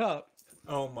Cooper Kupp.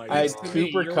 Oh my god! I had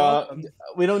Cooper Kupp.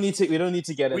 We don't need to get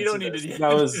into. We don't need this. to.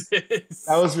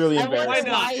 That was really embarrassing. Why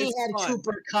not? Why he had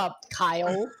Cooper Kupp,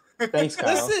 Kyle? Thanks,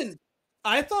 Kyle. Listen,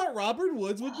 I thought Robert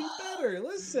Woods would be better.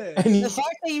 Listen, the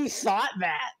fact that you thought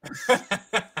that.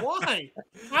 Why?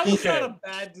 How was that a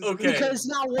bad decision? Okay. Because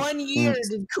not 1 year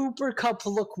did Cooper Kupp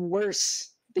look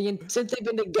worse. Since they've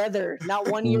been together, not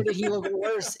 1 year did he look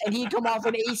worse, and he'd come off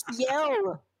an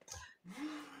ACL.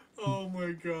 Oh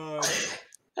my god!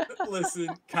 Listen,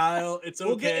 Kyle, it's okay.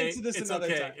 We'll get into this it's another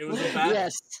okay. time. It was a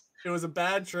bad. It was a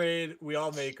bad trade. We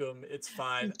all make them. It's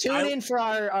fine. Tune in for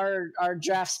our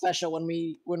draft special when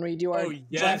we do our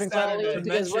drafting Friday,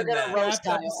 because we're gonna roast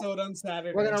Kyle. Episode on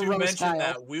Saturday. We're gonna roast Kyle.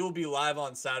 That we will be live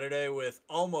on Saturday with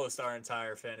almost our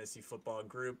entire fantasy football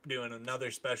group doing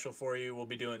another special for you. We'll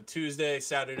be doing Tuesday,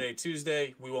 Saturday,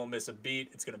 Tuesday. We won't miss a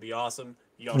beat. It's gonna be awesome.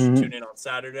 Y'all should tune in on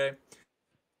Saturday.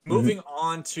 Moving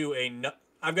on to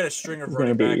I've got a string of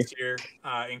running backs here,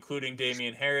 including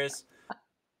Damian Harris.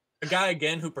 A guy,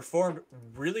 again, who performed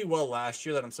really well last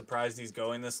year that I'm surprised he's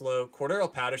going this low.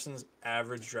 Cordarrelle Patterson's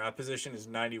average draft position is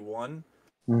 91.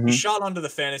 He shot onto the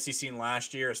fantasy scene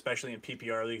last year, especially in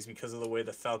PPR leagues, because of the way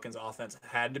the Falcons' offense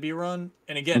had to be run.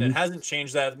 And again, it hasn't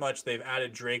changed that much. They've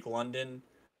added Drake London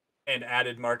and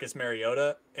added Marcus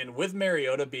Mariota. And with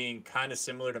Mariota being kind of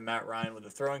similar to Matt Ryan with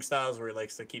the throwing styles, where he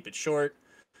likes to keep it short,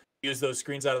 use those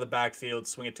screens out of the backfield,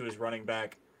 swing it to his running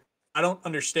back, I don't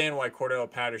understand why Cordarrelle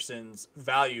Patterson's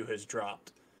value has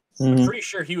dropped. I'm pretty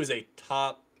sure he was a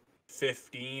top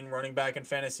 15 running back in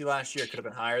fantasy last year. It could have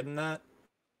been higher than that.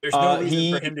 There's no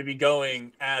reason for him to be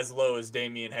going as low as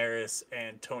Damian Harris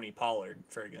and Tony Pollard,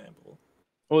 for example.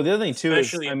 Well, the other thing, too,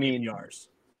 especially is, in PPRs.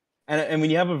 And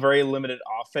when you have a very limited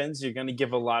offense, you're going to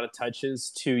give a lot of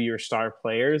touches to your star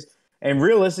players. And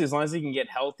realistically, as long as he can get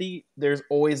healthy, there's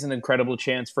always an incredible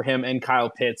chance for him and Kyle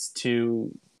Pitts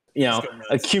to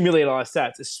accumulate a lot of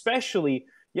stats, especially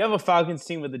you have a Falcons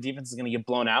team where the defense is going to get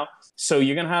blown out. So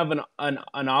you're going to have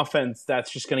an offense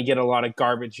that's just going to get a lot of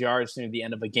garbage yards near the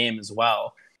end of a game as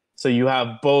well. So you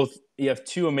have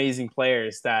two amazing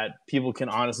players that people can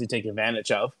honestly take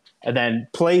advantage of, and then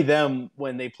play them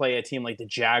when they play a team like the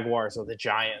Jaguars or the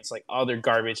Giants, like other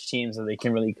garbage teams that they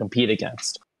can really compete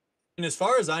against. And as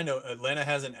far as I know, Atlanta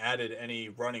hasn't added any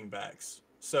running backs.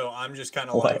 So I'm just kind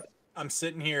of like, I'm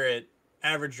sitting here at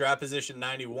average draft position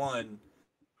 91,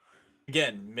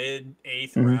 again,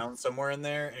 mid-8th round, somewhere in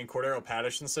there, and Cordarrelle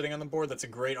Patterson sitting on the board. That's a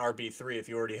great RB3 if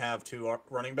you already have two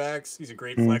running backs. He's a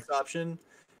great flex option,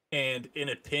 and in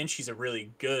a pinch, he's a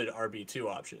really good RB2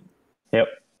 option. Yep.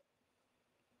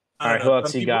 All right, who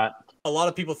else you got? A lot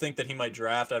of people think that he might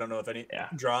draft. I don't know if any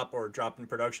drop in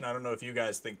production. I don't know if you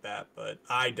guys think that, but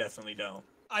I definitely don't.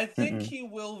 I think he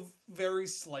will very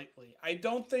slightly. I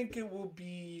don't think it will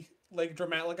be like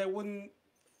dramatic. Like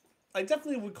I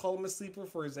definitely would call him a sleeper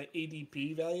for his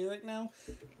ADP value right now,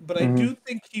 but I do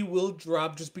think he will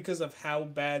drop just because of how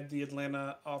bad the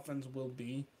Atlanta offense will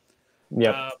be.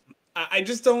 Yeah. I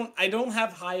just don't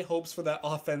have high hopes for that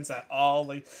offense at all.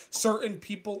 Like certain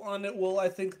people on it will, I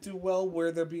think, do well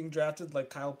where they're being drafted, like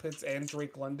Kyle Pitts and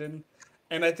Drake London.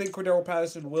 And I think Cordarrelle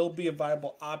Patterson will be a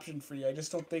viable option for you. I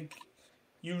just don't think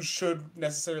you should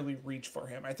necessarily reach for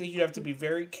him. I think you have to be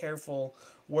very careful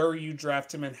where you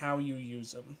draft him and how you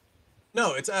use him.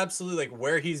 No, it's absolutely like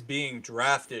where he's being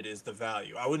drafted is the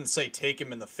value. I wouldn't say take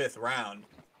him in the 5th round.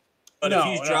 But if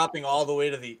he's dropping all the way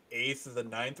to the 8th or the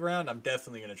 9th round, I'm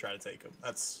definitely going to try to take him.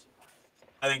 I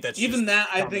think that's even that.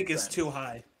 I think is too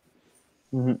high.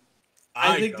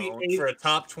 I think for a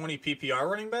top 20 PPR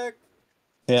running back,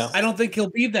 Yeah. I don't think he'll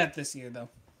be that this year, though.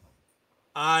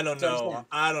 I don't know.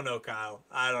 I don't know, Kyle.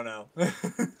 I don't know.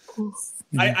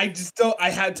 I just don't.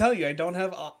 Tell you, I don't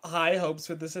have high hopes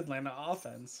for this Atlanta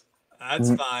offense.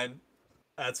 That's fine.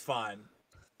 That's fine.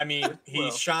 I mean,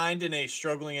 he shined in a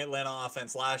struggling Atlanta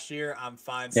offense last year. I'm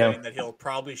fine saying that he'll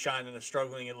probably shine in a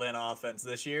struggling Atlanta offense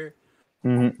this year.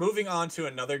 Moving on to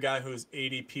another guy who's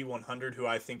ADP 100, who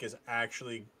I think is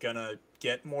actually going to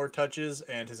get more touches,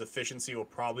 and his efficiency will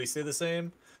probably stay the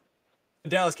same. The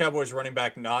Dallas Cowboys running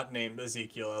back not named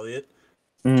Ezekiel Elliott.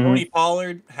 Tony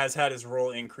Pollard has had his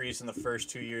role increase in the first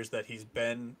 2 years that he's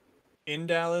been in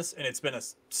Dallas, and it's been a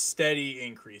steady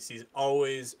increase. He's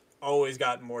always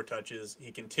gotten more touches.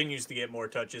 He continues to get more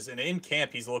touches, and in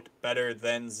camp, he's looked better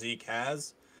than Zeke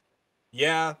has.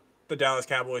 Yeah, the Dallas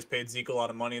Cowboys paid Zeke a lot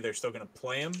of money. They're still going to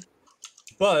play him,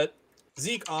 but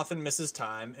Zeke often misses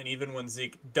time, and even when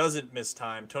Zeke doesn't miss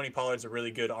time, Tony Pollard's a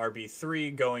really good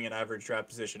RB3 going at average draft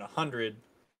position 100.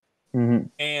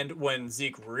 And when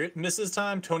Zeke misses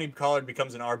time, Tony Pollard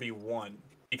becomes an RB1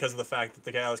 because of the fact that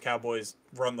the Dallas Cowboys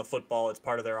run the football. It's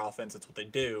part of their offense. It's what they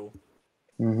do.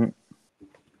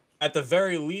 At the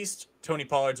very least, Tony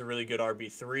Pollard's a really good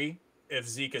RB3. If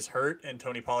Zeke is hurt and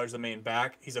Tony Pollard's the main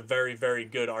back, he's a very, very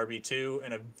good RB2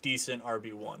 and a decent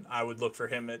RB1. I would look for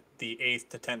him at the 8th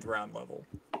to 10th round level.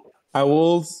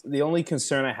 The only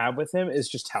concern I have with him is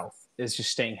just health, is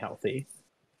just staying healthy.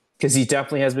 Because he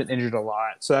definitely has been injured a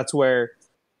lot. So that's where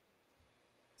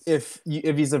if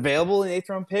he's available in the 8th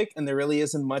round pick and there really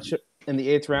isn't much in the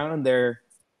 8th round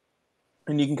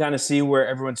and you can kind of see where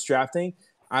everyone's drafting,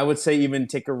 I would say even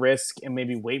take a risk and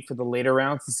maybe wait for the later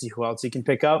rounds to see who else you can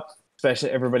pick up, especially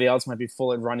everybody else might be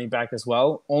full at running back as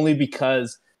well, only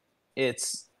because you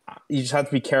just have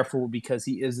to be careful because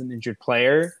he is an injured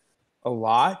player a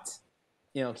lot.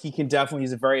 He's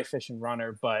a very efficient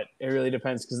runner, but it really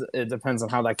depends because it depends on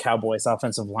how that Cowboys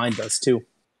offensive line does too.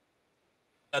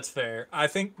 That's fair. I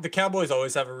think the Cowboys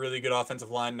always have a really good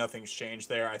offensive line. Nothing's changed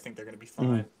there. I think they're going to be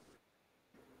fine.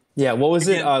 Yeah, what was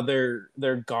it?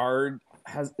 Their guard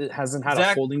hasn't had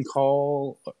a holding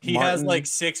call. He has like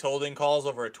 6 holding calls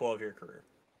over a 12-year career.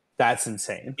 That's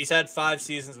insane. He's had 5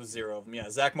 seasons with 0 of them. Yeah,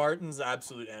 Zach Martin's an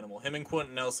absolute animal. Him and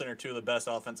Quentin Nelson are 2 of the best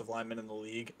offensive linemen in the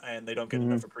league, and they don't get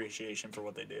enough appreciation for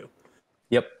what they do.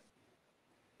 Yep.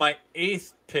 My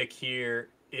 8th pick here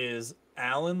is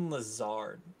Allen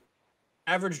Lazard.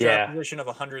 Average draft position of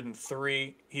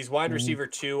 103. He's wide receiver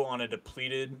 2 on a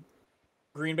depleted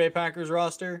Green Bay Packers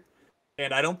roster.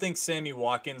 And I don't think Sammy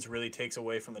Watkins really takes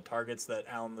away from the targets that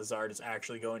Allen Lazard is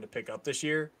actually going to pick up this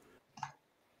year.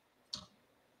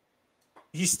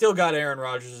 He's still got Aaron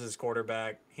Rodgers as his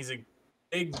quarterback. He's a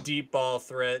big deep ball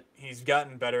threat. He's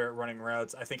gotten better at running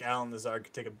routes. I think Allen Lazard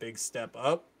could take a big step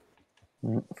up.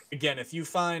 Again, if you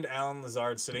find Allen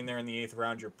Lazard sitting there in the 8th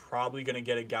round, you're probably going to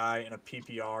get a guy in a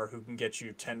PPR who can get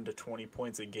you 10 to 20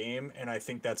 points a game, and I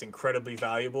think that's incredibly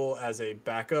valuable as a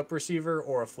backup receiver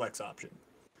or a flex option.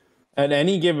 At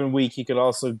any given week, he could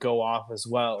also go off as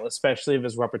well, especially if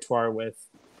his repertoire with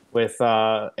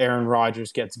Aaron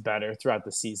Rodgers gets better throughout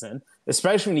the season,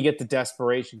 especially when you get to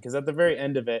desperation, because at the very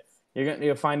end of it, you're going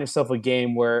to find yourself a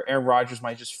game where Aaron Rodgers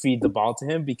might just feed the ball to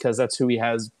him because that's who he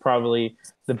has probably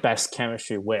the best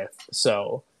chemistry with.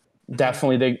 So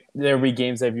definitely there'll be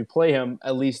games that if you play him,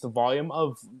 at least the volume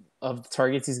of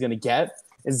targets he's going to get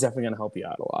is definitely going to help you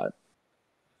out a lot.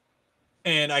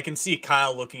 And I can see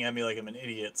Kyle looking at me like I'm an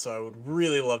idiot, so I would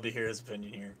really love to hear his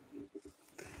opinion here.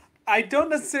 I don't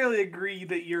necessarily agree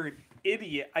that you're an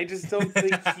idiot. I just don't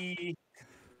think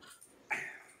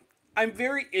I'm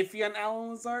very iffy on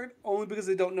Allen Lazard, only because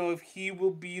I don't know if he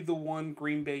will be the one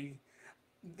Green Bay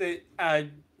that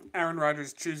Aaron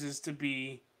Rodgers chooses to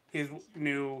be his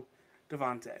new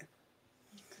Devontae.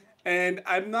 And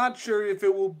I'm not sure if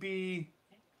it will be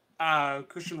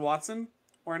Christian Watson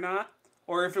or not,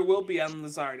 or if it will be Allen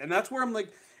Lazard. And that's where I'm like,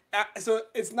 so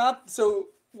it's not, so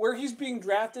where he's being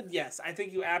drafted, yes, I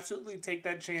think you absolutely take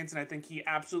that chance, and I think he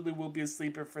absolutely will be a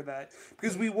sleeper for that,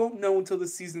 because we won't know until the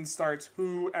season starts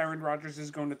who Aaron Rodgers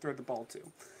is going to throw the ball to.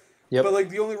 Yep. But like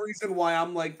the only reason why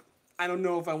I'm like, I don't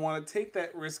know if I want to take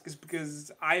that risk is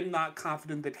because I'm not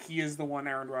confident that he is the one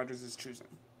Aaron Rodgers is choosing.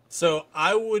 So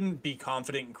I wouldn't be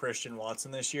confident in Christian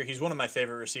Watson this year. He's one of my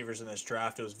favorite receivers in this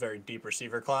draft. It was a very deep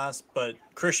receiver class, but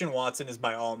Christian Watson is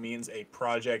by all means a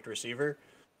project receiver.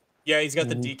 Yeah, he's got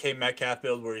the DK Metcalf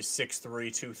build where he's 6'3",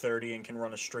 230, and can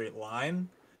run a straight line.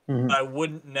 But I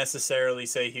wouldn't necessarily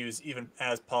say he was even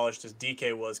as polished as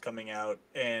DK was coming out,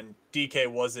 and DK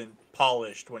wasn't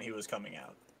polished when he was coming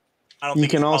out. I don't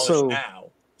think he's polished now.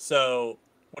 So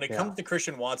when it comes to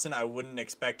Christian Watson, I wouldn't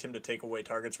expect him to take away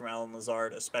targets from Allen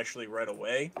Lazard, especially right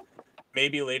away.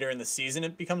 Maybe later in the season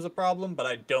it becomes a problem, but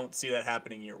I don't see that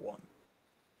happening year one.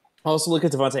 Also, look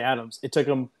at Devontae Adams. It took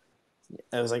him,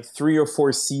 it was like 3 or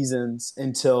 4 seasons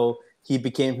until he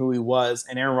became who he was,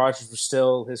 and Aaron Rodgers was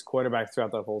still his quarterback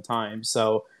throughout that whole time.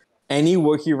 So any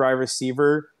rookie wide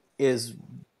receiver is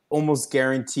almost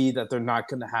guaranteed that they're not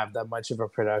going to have that much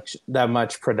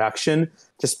production,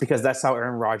 just because that's how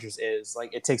Aaron Rodgers is.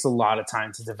 Like, it takes a lot of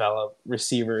time to develop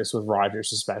receivers with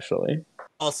Rodgers, especially.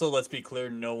 Also, let's be clear,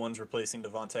 no one's replacing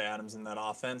Devontae Adams in that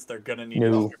offense. They're going to need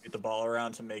No. to distribute the ball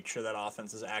around to make sure that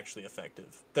offense is actually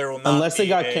effective. There will not Unless they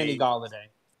got be Kenny Galladay.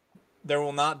 There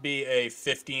will not be a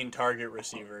 15-target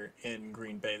receiver in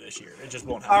Green Bay this year. It just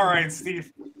won't happen. All right,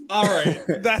 Steve. All right,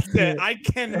 that's it. I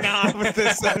cannot with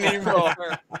this anymore.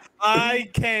 I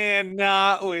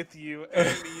cannot with you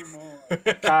anymore.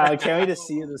 I can't wait to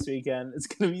see you this weekend. It's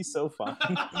going to be so fun.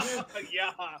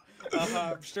 Yeah,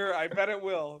 I'm sure. I bet it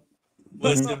will.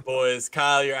 Listen, boys,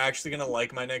 Kyle, you're actually going to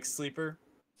like my next sleeper.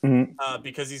 Mm-hmm.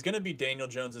 Because he's going to be Daniel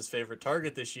Jones's favorite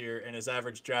target this year, and his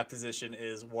average draft position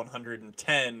is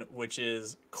 110, which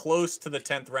is close to the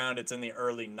 10th round. It's in the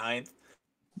early 9th.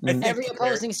 Every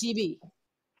opposing CB.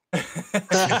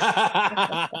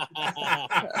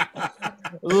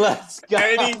 Let's go.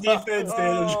 Any defense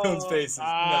Daniel Jones faces.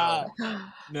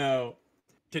 No.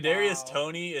 Kadarius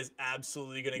Toney is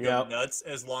absolutely going to go nuts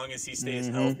as long as he stays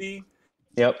healthy.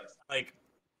 Yep. Like,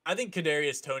 I think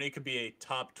Kadarius Toney could be a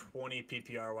top 20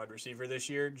 PPR wide receiver this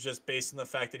year, just based on the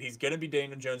fact that he's going to be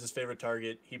Daniel Jones' favorite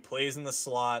target. He plays in the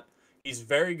slot. He's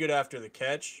very good after the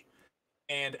catch.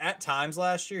 And at times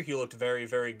last year, he looked very,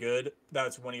 very good.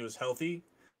 That's when he was healthy.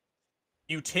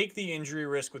 You take the injury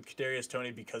risk with Kadarius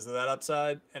Toney because of that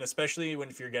upside, and especially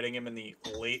if you're getting him in the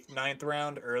late 9th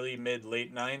round, early, mid,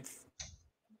 late 9th,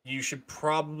 you should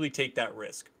probably take that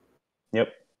risk.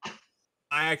 Yep.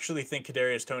 I actually think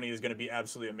Kadarius Toney is going to be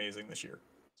absolutely amazing this year.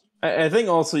 I think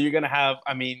also you're going to have,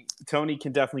 Toney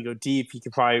can definitely go deep. He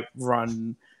could probably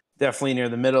run definitely near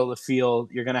the middle of the field.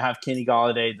 You're going to have Kenny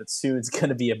Galladay that soon is going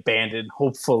to be abandoned,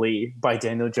 hopefully, by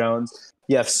Daniel Jones.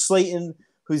 You have Slayton,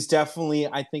 who's definitely,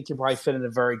 I think, can probably fit in a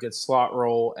very good slot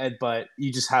role. But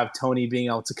you just have Toney being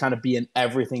able to kind of be an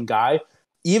everything guy.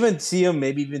 Even see him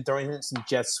maybe even throwing in some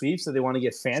jet sweeps if they want to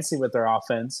get fancy with their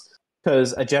offense.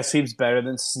 Because a jet sweep's better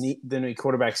than a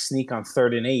quarterback sneak on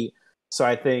 3rd and 8. So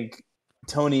I think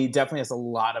Toney definitely has a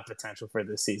lot of potential for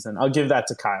this season. I'll give that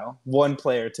to Kyle. One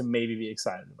player to maybe be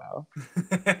excited about.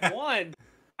 One?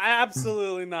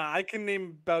 Absolutely not. I can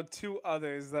name about 2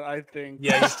 others that I think.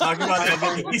 Yeah, he's talking about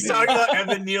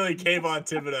Evan Neely, Kayvon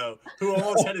Thibodeau, who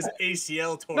almost had his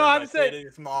ACL torn by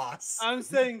Thaddeus Moss. I'm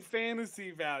saying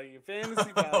fantasy value.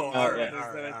 Fantasy value. All right,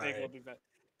 I think will be better.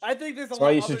 I think there's a That's lot.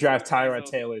 why you should draft Tyrod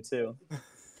Taylor too.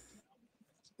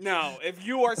 No, if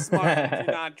you are smart, you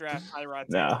do not draft Tyrod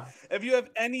Taylor. No. If you have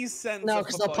any sense of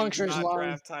because they'll football, puncture you do his not lung.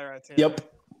 draft Tyrod Taylor. Yep.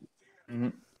 Mm-hmm.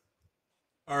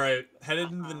 All right, headed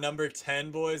into the number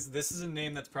 10, boys. This is a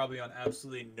name that's probably on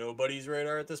absolutely nobody's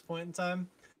radar at this point in time.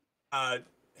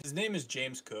 His name is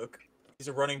James Cook. He's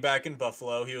a running back in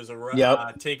Buffalo. He was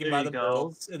taken by the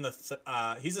Bills in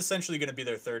the. He's essentially going to be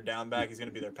their 3rd down back. He's going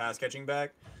to be their pass catching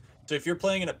back. So if you're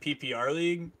playing in a PPR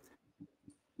league,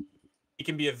 he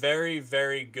can be a very,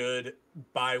 very good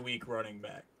bye week running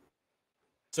back.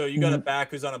 So you got a back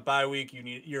who's on a bye week.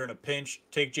 You're in a pinch.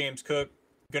 Take James Cook.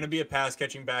 Going to be a pass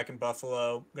catching back in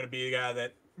Buffalo. Going to be a guy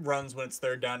that runs when it's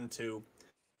 3rd down and 2.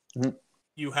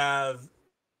 You have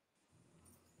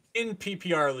in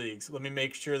PPR leagues. Let me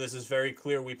make sure this is very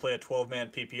clear. We play a 12-man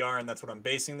PPR, and that's what I'm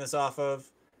basing this off of.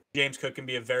 James Cook can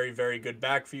be a very, very good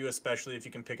back for you, especially if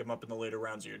you can pick him up in the later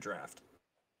rounds of your draft.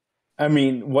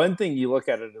 One thing you look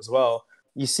at it as well,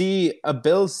 you see a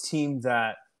Bills team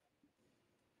that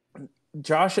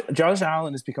Josh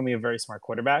Allen is becoming a very smart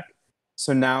quarterback.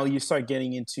 So now you start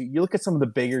getting into, you look at some of the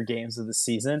bigger games of the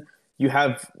season, you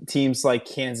have teams like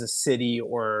Kansas City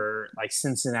or like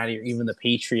Cincinnati or even the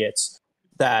Patriots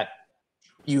that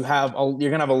you're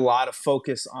going to have a lot of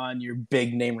focus on your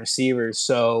big name receivers.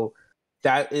 So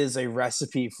that is a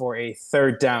recipe for a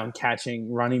 3rd down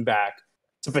catching running back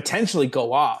to potentially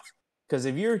go off. Because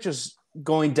if you're just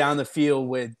going down the field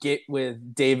with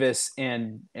Davis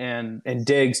and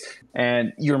Diggs,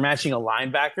 and you're matching a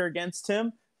linebacker against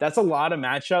him, that's a lot of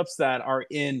matchups that are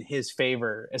in his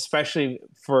favor, especially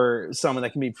for someone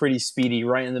that can be pretty speedy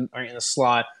right in the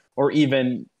slot, or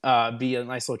even be a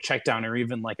nice little check down, or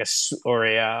even like what's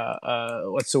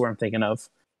the word I'm thinking of?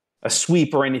 A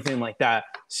sweep or anything like that.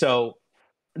 So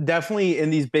definitely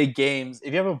in these big games,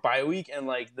 if you have a bye week and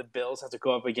like the Bills have to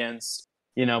go up against,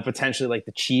 potentially like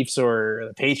the Chiefs or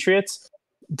the Patriots,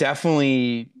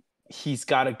 definitely he's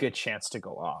got a good chance to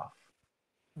go off.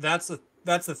 That's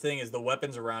that's the thing is the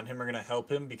weapons around him are going to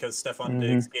help him because Stephon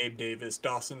Diggs, Gabe Davis,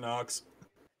 Dawson Knox,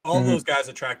 all those guys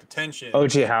attract attention.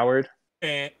 OJ Howard.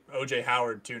 And OJ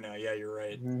Howard too now. Yeah, you're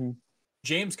right. Mm-hmm.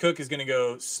 James Cook is going to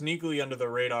go sneakily under the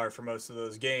radar for most of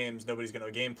those games. Nobody's going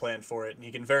to game plan for it. And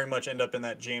he can very much end up in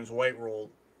that James White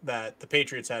role that the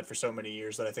Patriots had for so many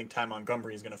years that I think Ty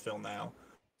Montgomery is going to fill now.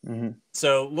 Mm-hmm.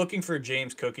 So looking for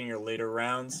James Cook in your later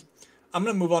rounds. I'm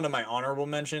going to move on to my honorable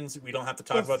mentions. We don't have to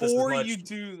talk about this as much. Before you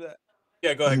do that.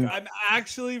 Yeah, go ahead. I'm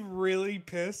actually really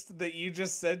pissed that you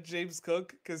just said James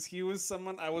Cook because he was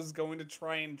someone I was going to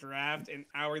try and draft in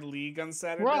our league on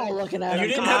Saturday. We're all looking at You him.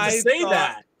 didn't have to say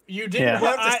that. You didn't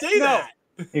have to say that.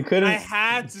 You couldn't. I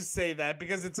had to say that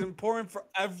because it's important for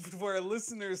our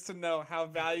listeners to know how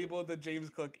valuable the James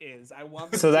Cook is. I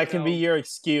want them So to that can know. be your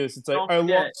excuse. It's like, Don't I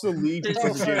forget, lost the league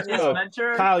because of James His Cook.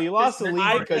 mentor, Kyle, you lost the his league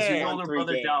mentor because is you his won older 3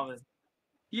 brother, games. Dalvin.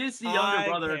 He is the younger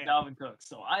brother of can't. Dalvin Cook,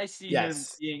 so I see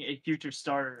Yes. him being a future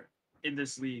starter in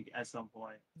this league at some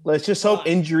point. Let's just hope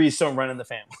injuries don't run in the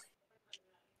family.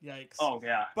 Yikes. Oh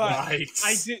yeah. But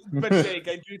Yikes. but Jake,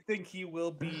 I do think he will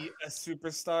be a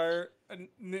superstar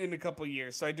in a couple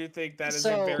years. So I do think that is a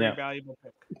very valuable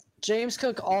pick. James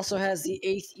Cook also has the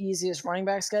 8th easiest running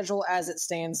back schedule as it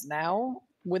stands now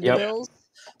with the Bills.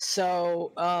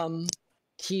 So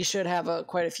he should have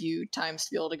quite a few times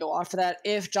to be able to go off for that.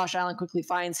 If Josh Allen quickly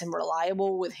finds him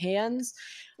reliable with hands,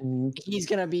 he's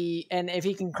going to be – and if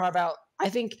he can carve out – I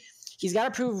think – he's got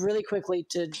to prove really quickly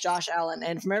to Josh Allen,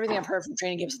 and from everything I've heard from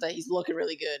training games, that he's looking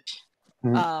really good.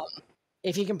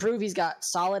 If he can prove he's got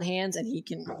solid hands and he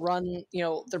can run,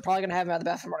 they're probably going to have him out of the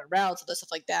bathroom running routes and stuff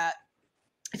like that.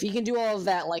 If he can do all of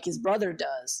that like his brother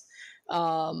does,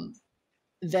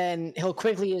 then he'll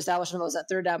quickly establish himself as that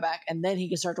third down back, and then he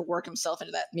can start to work himself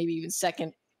into that maybe even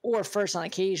second or first on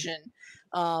occasion,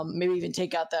 maybe even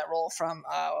take out that role from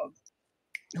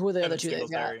who are the other two they've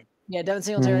got? Yeah, Devin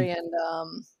Singletary and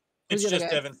it's just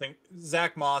Devin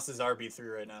Zach Moss is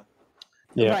RB3 right now.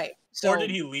 Yeah. Right. So, or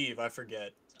did he leave? I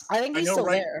forget. I think he's still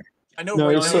there. I know. No,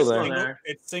 right he's still there.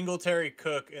 It's Singletary,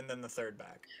 Cook, and then the third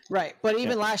back. Right. But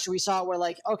even last year we saw where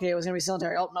okay, it was going to be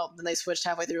Singletary. Oh, no. Then they switched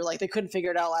halfway through. They couldn't figure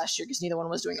it out last year because neither one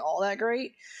was doing all that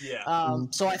great. Yeah.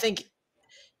 So I think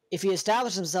if he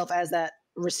established himself as that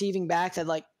receiving back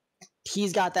that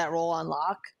he's got that role on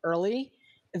lock early,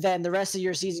 then the rest of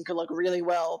your season could look really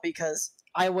well because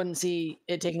I wouldn't see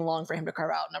it taking long for him to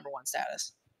carve out number 1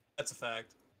 status. That's a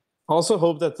fact. Also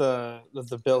hope that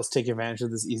the Bills take advantage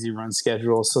of this easy run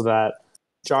schedule so that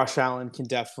Josh Allen can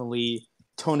definitely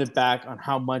tone it back on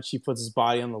how much he puts his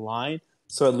body on the line.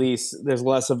 So at least there's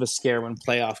less of a scare when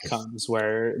playoff comes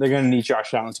where they're going to need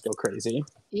Josh Allen to go crazy.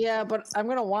 Yeah, but I'm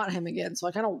going to want him again. So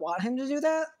I kind of want him to do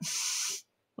that.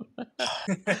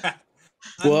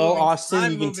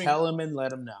 Austin, you can tell him and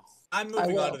let him know. I'm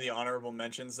moving on to the honorable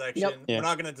mentions section. Yep. We're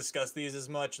not going to discuss these as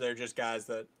much. They're just guys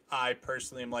that I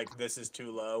personally am like, this is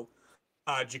too low.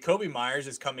 Jacoby Myers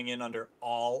is coming in under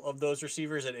all of those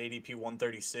receivers at ADP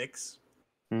 136.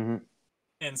 Mm-hmm.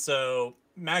 And so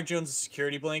Mac Jones'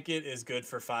 security blanket is good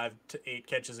for 5 to 8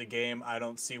 catches a game. I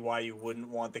don't see why you wouldn't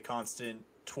want the constant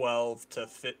 12 to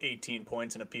 18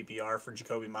 points in a PPR for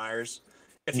Jacoby Myers.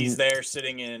 If he's there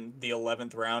sitting in the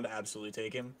 11th round, absolutely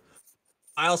take him.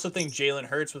 I also think Jalen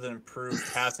Hurts with an improved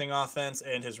passing offense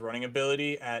and his running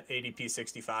ability at ADP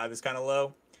 65 is kind of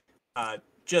low.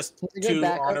 Just two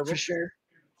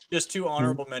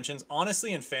honorable mentions.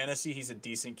 Honestly, in fantasy, he's a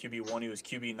decent QB1. He was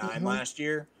QB9 last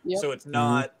year, so it's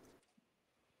not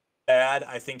bad.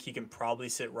 I think he can probably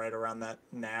sit right around that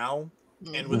now,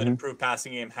 and with an improved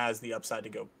passing game, has the upside to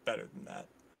go better than that.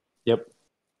 Yep.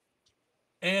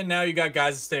 And now you got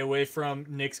guys to stay away from.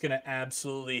 Nick's going to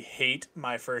absolutely hate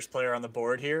my first player on the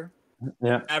board here.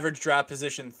 Yeah. Average draft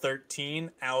position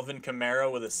 13, Alvin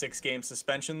Kamara with a 6-game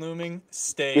suspension looming.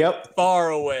 Stay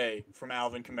far away from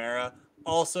Alvin Kamara.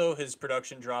 Also, his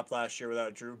production dropped last year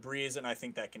without Drew Brees, and I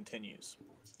think that continues.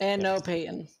 And no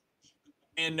Peyton.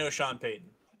 And no Sean Payton.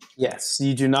 Yes,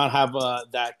 you do not have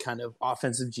that kind of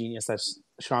offensive genius that's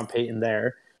Sean Payton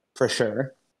there, for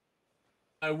sure.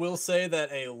 I will say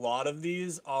that a lot of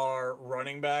these are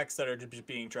running backs that are just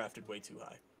being drafted way too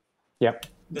high. Yep.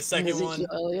 The second one,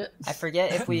 I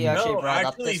forget if we actually brought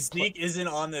up this. Zeke isn't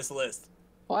on this list.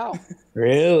 Wow.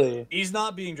 Really? He's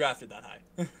not being drafted that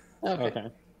high.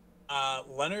 Okay.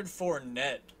 Leonard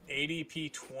Fournette,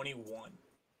 ADP 21.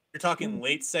 You're talking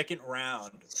late second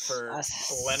round for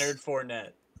Leonard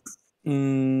Fournette.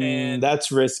 And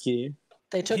that's risky.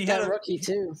 They took that rookie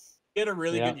too. He had a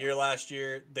really good year last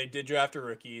year. They did draft a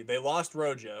rookie. They lost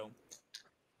Rojo.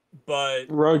 but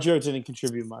Rojo didn't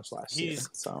contribute much last year. He's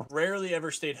So rarely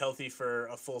ever stayed healthy for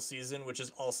a full season, which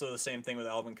is also the same thing with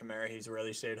Alvin Kamara. He's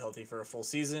rarely stayed healthy for a full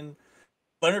season.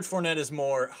 Leonard Fournette is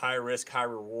more high risk, high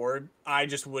reward. I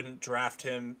just wouldn't draft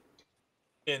him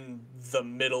in the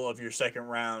middle of your second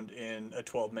round in a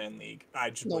 12-man league. I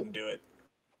just wouldn't do it.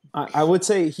 I would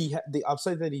say the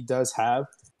upside that he does have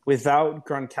without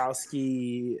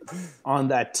Gronkowski on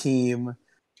that team,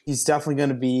 he's definitely going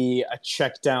to be a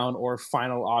check down or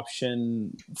final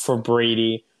option for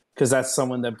Brady because that's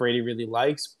someone that Brady really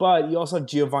likes. But you also have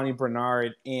Giovanni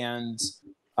Bernard and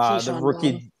the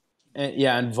rookie,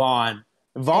 and Vaughn.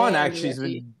 Vaughn actually has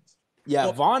been,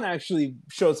 Vaughn actually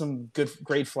showed some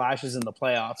great flashes in the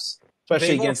playoffs,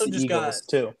 especially against the Eagles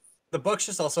too. The Bucs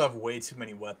just also have way too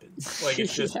many weapons. Like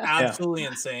it's just absolutely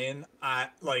insane. I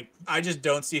just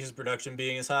don't see his production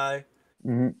being as high.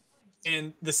 Mm-hmm.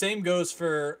 And the same goes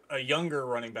for a younger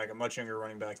running back, a much younger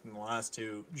running back than the last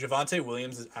two. Javonte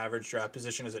Williams' average draft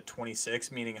position is at 26,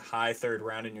 meaning high third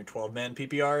round in your 12-man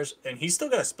PPRs, and he's still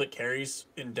got split carries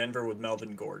in Denver with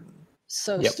Melvin Gordon.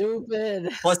 So stupid.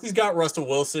 Plus, he's got Russell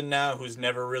Wilson now, who's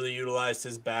never really utilized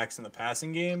his backs in the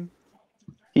passing game.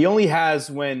 He only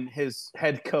has when his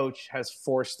head coach has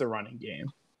forced the running game.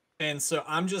 And so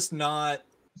I'm not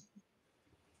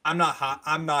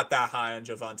that high on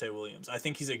Javonte Williams. I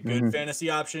think he's a good fantasy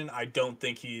option. I don't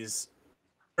think he's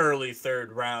early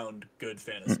third round good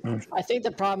fantasy option. I think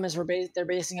the problem is they're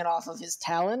basing it off of his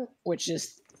talent, which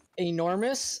is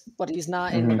enormous, but he's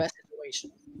not in the best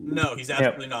situation. No, he's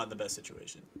absolutely not in the best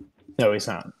situation. No, he's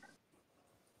not.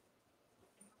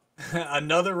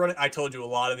 I told you a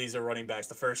lot of these are running backs.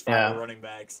 The first 5 are running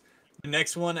backs. The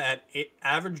next one at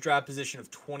average draft position of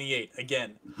 28.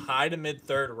 Again, high to mid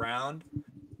third round.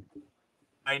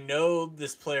 I know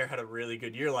this player had a really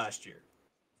good year last year.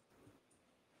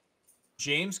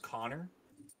 James Conner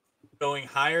going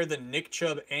higher than Nick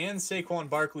Chubb and Saquon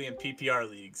Barkley in PPR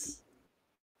leagues.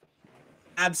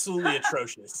 Absolutely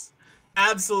atrocious.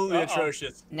 Absolutely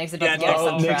atrocious. Nick's about to get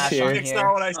some trash on Nick's here.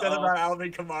 not what I said about Alvin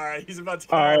Kamara. He's about to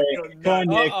go. All right, go on,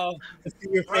 Nick. Let's see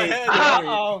your face.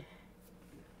 Go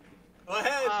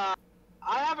ahead.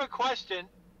 I have a question.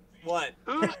 What?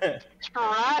 Whose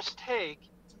trash take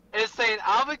is saying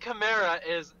Alvin Kamara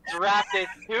is drafted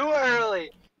too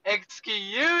early?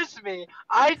 Excuse me.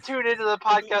 I tuned into the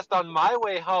podcast on my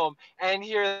way home and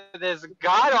hear this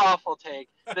god-awful take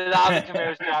that Alvin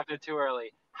Kamara is drafted too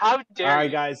early. How dare you? All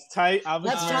right, guys. Alvin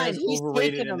That's Kamara fine. is He's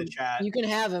overrated taking in the him. chat. You can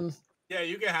have him. Yeah,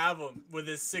 you can have him with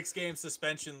his 6-game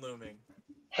suspension looming.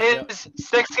 His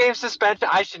 6-game suspension,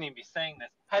 I shouldn't even be saying this,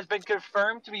 has been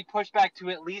confirmed to be pushed back to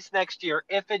at least next year,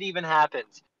 if it even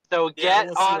happens. So get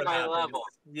we'll see on what my happens. level.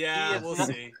 Yeah, we'll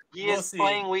see. He is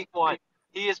playing week 1.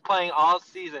 He is playing all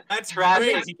season. That's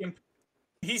great.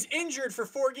 He's injured for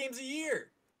 4 games a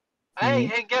year.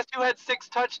 Hey, and guess who had 6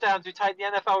 touchdowns who tied the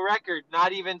NFL record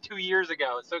not even 2 years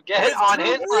ago? So get on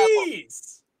his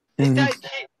level.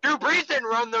 Drew Brees didn't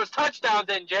run those touchdowns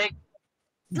in, Jake.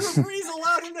 Drew Brees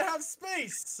allowed him to have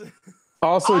space.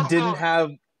 Also, didn't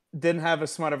have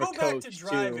as smart of a Go coach back to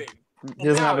driving. too. He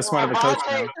doesn't have as smart of a coach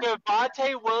now.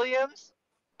 Javonte Williams,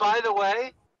 by the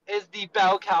way, is the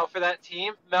bell cow for that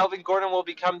team. Melvin Gordon will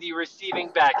become the receiving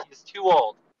back. He's too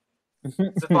old.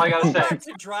 That's all I gotta Go say. back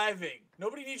to driving.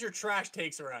 Nobody needs your trash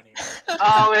takes around here.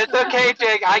 Oh, it's okay,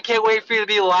 Jake. I can't wait for you to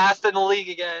be last in the league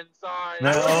again. Sorry.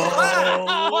 No.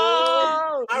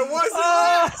 I wasn't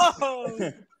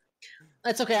last.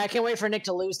 That's okay. I can't wait for Nick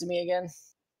to lose to me again.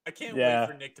 I can't wait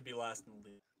for Nick to be last in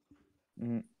the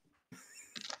league.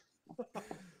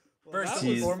 First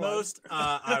and foremost,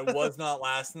 I was not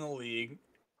last in the league.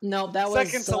 No, that was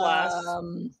second to last.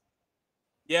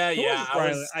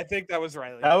 I think that was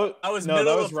Riley. I was middle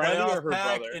that was of Riley or playoff her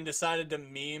pack brother. and decided to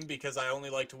meme because I only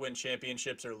like to win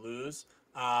championships or lose.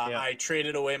 I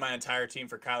traded away my entire team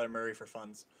for Kyler Murray for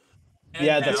funds. And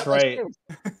that's right.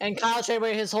 And Kyle traded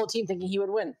away his whole team thinking he would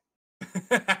win.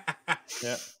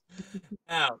 Yeah.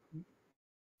 Now,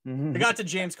 I got to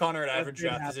James Conner at average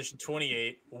draft position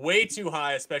 28. Way too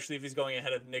high, especially if he's going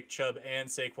ahead of Nick Chubb and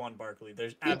Saquon Barkley.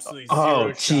 There's absolutely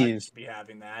zero shot he should be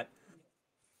having that.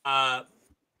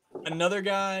 Another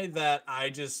guy that I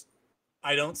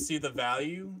don't see the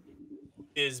value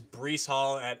is Breece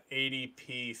Hall at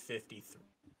ADP 53.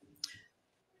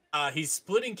 He's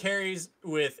splitting carries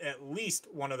with at least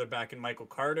one other back in Michael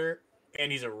Carter,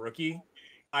 and he's a rookie.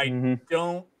 I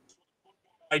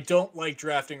don't like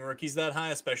drafting rookies that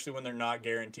high, especially when they're not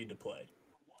guaranteed to play.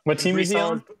 What team is he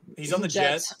on? He's on the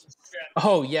Jets.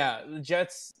 Oh yeah, the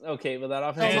Jets. Okay, but that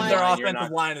offensive and their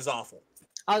offensive line is awful.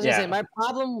 I was gonna say my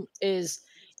problem is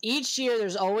each year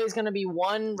there's always going to be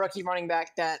one rookie running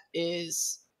back that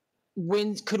is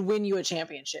could win you a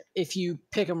championship if you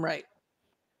pick him right.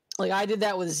 Like I did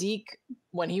that with Zeke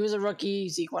when he was a rookie.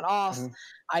 Zeke went off. Mm-hmm.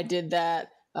 I did that.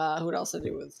 Who else did I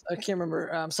do with? I can't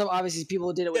remember. So obviously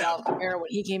people did it with Alvin Kamara when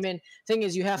he came in. Thing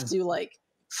is, you have to like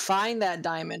find that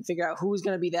diamond, figure out who's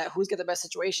going to be that, who's got the best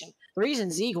situation. The reason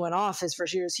Zeke went off his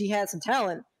first year is he had some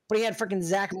talent, but he had freaking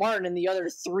Zach Martin and the other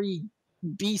three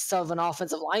beasts of an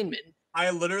offensive lineman. I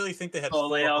literally think they had 4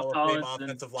 Hall of Fame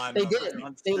offensive linemen. They did.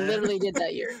 They literally did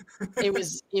that year. It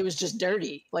was just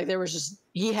dirty. Like there was just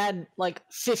he had like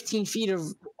 15 feet of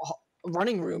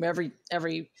running room every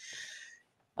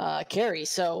carry.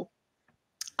 So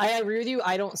I agree with you.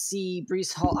 I don't see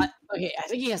Breece Hall. I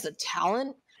think he has the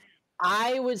talent.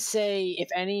 I would say if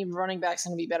any running back's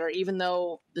going to be better, even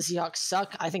though the Seahawks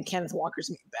suck, I think Kenneth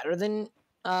Walker's better than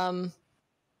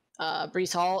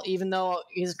Breece Hall, even though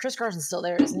Chris Carson's still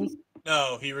there, isn't he?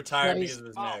 No, he retired because of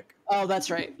his neck. Oh,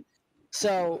 that's right.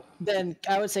 So then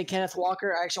I would say Kenneth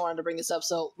Walker. I actually wanted to bring this up,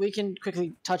 so we can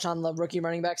quickly touch on the rookie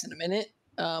running backs in a minute,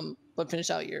 but finish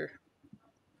out your...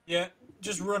 Yeah,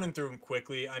 just running through them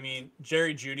quickly. I mean,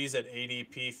 Jerry Jeudy's at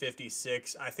ADP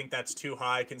 56. I think that's too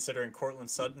high considering Cortland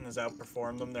Sutton has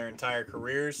outperformed them their entire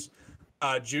careers.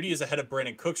 Jeudy is ahead of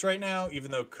Brandon Cooks right now, even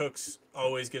though Cooks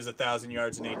always gives 1,000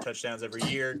 yards and 8 touchdowns every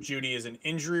year. Jeudy is an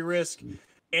injury risk,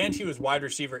 and he was wide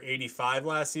receiver 85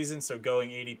 last season, so going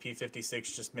ADP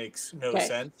 56 just makes no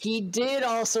sense. He did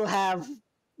also have...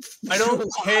 I don't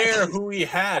care who he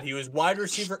had. He was wide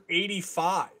receiver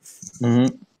 85.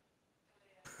 Mm-hmm.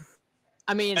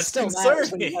 I mean, it's still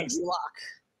matters when you have Drew Lock.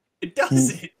 It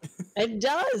doesn't. It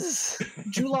does.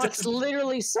 Drew Lock's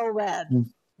literally so bad.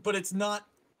 But it's not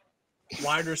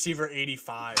wide receiver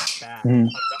 85 bad. I'm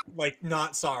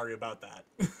not sorry about that.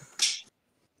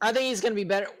 I think he's going to be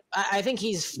better. I think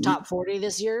he's top 40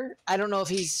 this year. I don't know if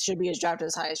he should be as drafted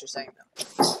as high as you're saying, though.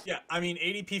 Yeah, I mean,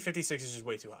 ADP 56 is just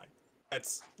way too high.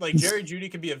 That's like Jerry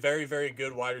Jeudy could be a very, very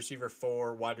good wide receiver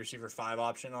 4, wide receiver 5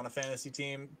 option on a fantasy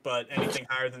team, but anything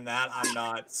higher than that, I'm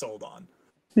not sold on.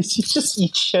 Did you just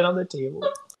eat shit on the table?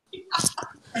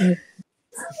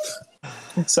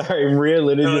 Sorry, Maria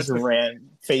literally just ran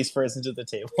face first into the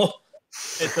table.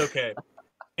 It's okay.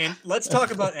 And let's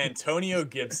talk about Antonio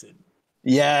Gibson.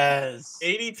 Yes.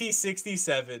 ADP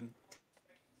 67.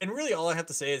 And really all I have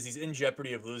to say is he's in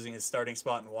jeopardy of losing his starting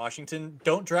spot in Washington.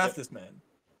 Don't draft this man.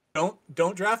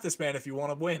 Don't draft this man if you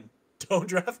want to win. Don't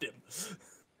draft him.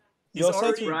 He's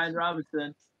already Brian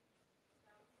Robinson.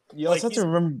 You also have to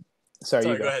remember. Sorry,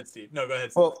 go ahead, Steve. No, go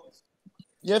ahead, Steve. Well,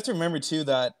 you have to remember too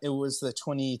that it was the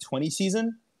 2020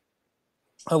 season.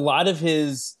 A lot of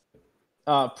his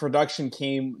production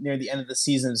came near the end of the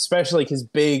season, especially like his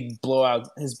big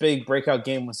breakout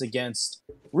game was against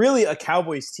really a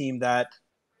Cowboys team that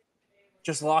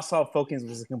just lost all focus. It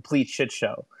was a complete shit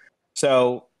show.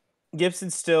 So Gibson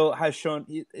still has shown,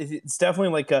 it's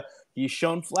definitely like he's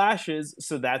shown flashes,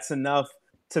 so that's enough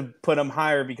to put him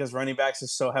higher because running backs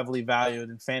is so heavily valued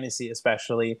in fantasy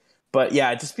especially. But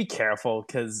yeah, just be careful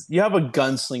because you have a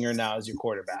gunslinger now as your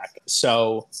quarterback.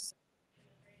 So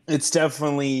it's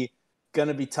definitely going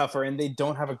to be tougher, and they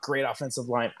don't have a great offensive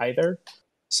line either.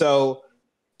 So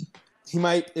he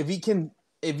might,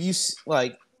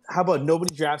 how about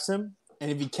nobody drafts him,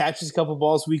 and if he catches a couple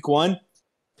balls week 1,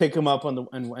 pick him up on the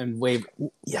and wave.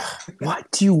 Yeah, what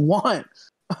do you want?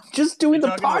 I'm just doing the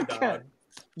podcast.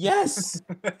 Yes,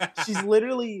 she's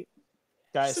literally.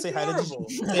 Guys, say hi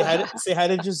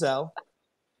to Giselle.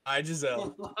 Hi,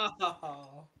 Giselle.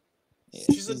 Yeah,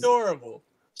 she's adorable.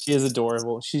 She is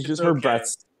adorable. She's just her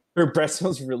breath. Her breath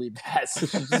smells really bad, so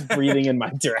she's just breathing in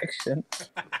my direction.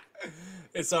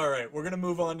 It's all right. We're gonna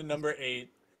move on to number 8,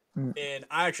 and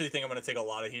I actually think I'm gonna take a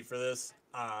lot of heat for this.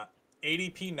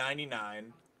 ADP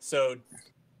 99. So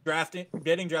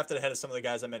getting drafted ahead of some of the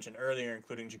guys I mentioned earlier,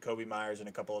 including Jacoby Myers and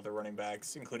a couple other running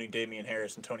backs, including Damian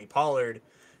Harris and Tony Pollard,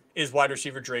 is wide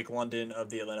receiver Drake London of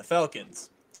the Atlanta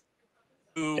Falcons,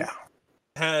 who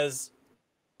is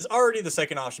already the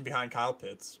second option behind Kyle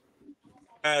Pitts,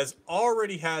 has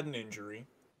already had an injury,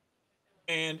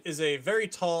 and is a very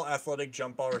tall, athletic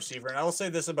jump ball receiver. And I will say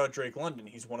this about Drake London.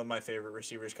 He's one of my favorite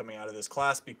receivers coming out of this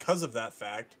class because of that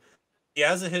fact. He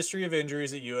has a history of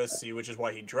injuries at USC, which is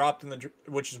why he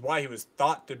which is why he was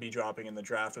thought to be dropping in the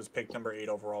draft, was picked number 8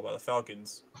 overall by the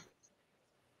Falcons.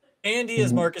 And he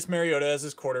has Marcus Mariota as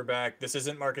his quarterback. This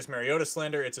isn't Marcus Mariota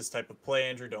slander. It's his type of play,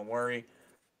 Andrew. Don't worry.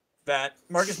 That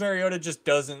Marcus Mariota just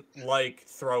doesn't like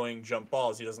throwing jump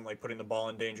balls. He doesn't like putting the ball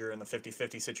in danger in the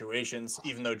 50-50 situations.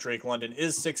 Even though Drake London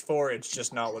is 6'4", it's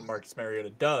just not what Marcus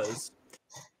Mariota does.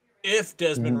 If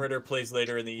Desmond Ridder plays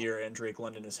later in the year and Drake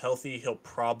London is healthy, he'll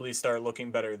probably start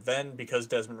looking better then because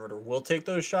Desmond Ridder will take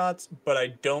those shots. But I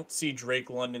don't see Drake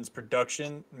London's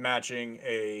production matching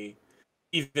a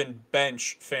even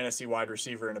bench fantasy wide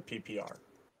receiver in a PPR.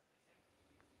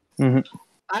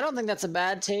 I don't think that's a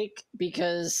bad take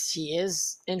because he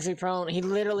is injury prone. He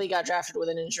literally got drafted with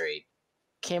an injury,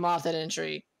 came off that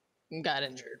injury, and got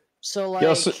injured. So like,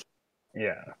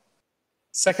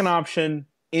 second option,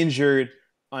 injured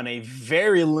on a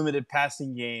very limited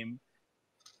passing game,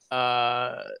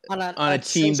 on a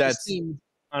team that's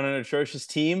on an atrocious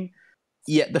team.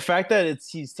 Yeah, the fact that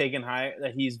he's taken high,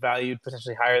 that he's valued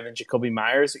potentially higher than Jacoby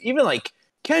Myers, even like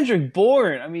Kendrick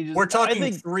Bourne. I mean, we're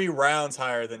talking 3 rounds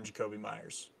higher than Jacoby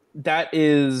Myers. That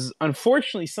is,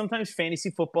 unfortunately, sometimes fantasy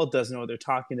football doesn't know what they're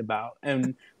talking about,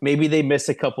 and maybe they miss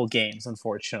a couple games,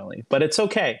 unfortunately, but it's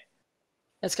okay.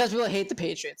 It's because people hate the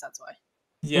Patriots. That's why.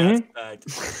 Yeah, that's a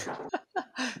fact.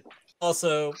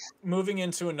 Also, moving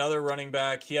into another running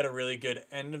back, he had a really good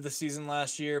end of the season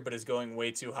last year, but is going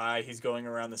way too high. He's going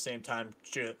around the same time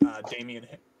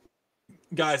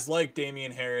guys like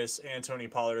Damian Harris and Tony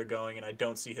Pollard are going, and I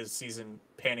don't see his season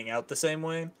panning out the same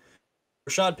way.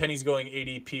 Rashad Penny's going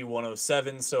ADP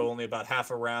 107, so only about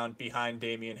half a round behind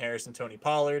Damian Harris and Tony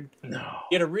Pollard. No.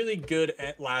 He had a really good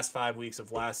last 5 weeks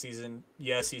of last season.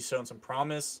 Yes, he's shown some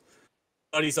promise,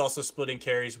 but he's also splitting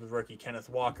carries with rookie Kenneth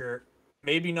Walker.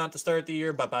 Maybe not to start the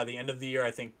year, but by the end of the year, I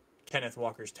think Kenneth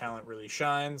Walker's talent really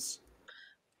shines.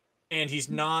 And he's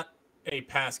not a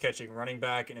pass-catching running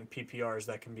back, and in PPRs,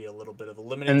 that can be a little bit of a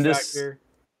limiting factor.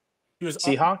 He was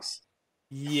Seahawks?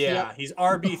 He's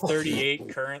RB 38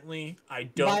 currently. I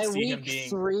don't see him being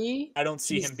 3. I don't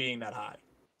see him being that high.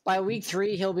 By week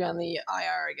 3, he'll be on the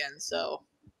IR again. So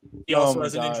he also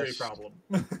has an injury problem.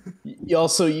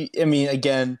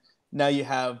 Again, now you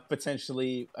have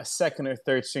potentially a second or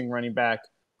third string running back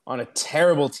on a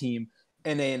terrible team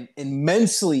and an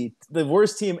immensely the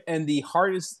worst team and the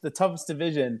toughest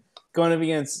division going up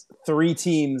against 3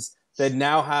 teams that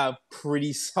now have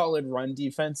pretty solid run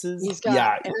defenses. He's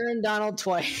got Aaron Donald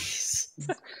twice.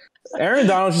 Aaron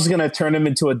Donald's just going to turn him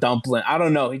into a dumpling. I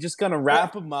don't know. He's just going to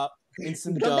wrap him up in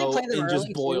some dough and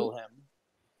just boil him.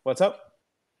 What's up?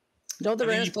 Don't the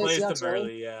Rams play Seahawks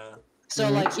early? Yeah.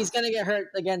 So, like, he's going to get hurt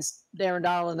against Aaron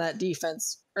Donald in that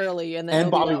defense early.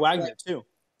 And Bobby Wagner, too.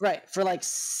 Right, for like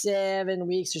 7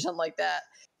 weeks or something like that.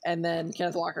 And then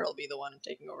Kenneth Walker will be the one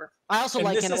taking over. I also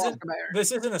like Kenneth Walker better.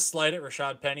 This isn't a slight at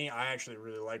Rashad Penny. I actually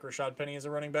really like Rashad Penny as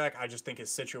a running back. I just think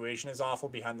his situation is awful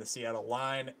behind the Seattle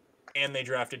line. And they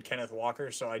drafted Kenneth Walker,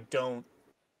 so I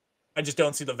just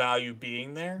don't see the value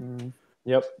being there.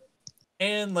 Yep.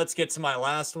 And let's get to my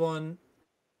last one.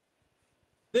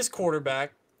 This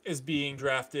quarterback is being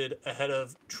drafted ahead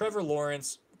of Trevor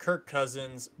Lawrence, Kirk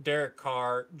Cousins, Derek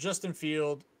Carr, Justin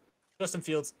Fields,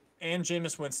 and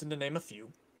Jameis Winston, to name a few.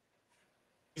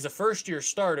 He's a first-year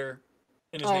starter,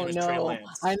 and his name is Trey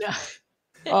Lance. I know.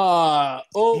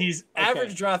 He's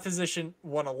average draft position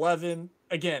 111.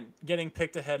 Again, getting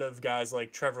picked ahead of guys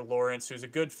like Trevor Lawrence, who's a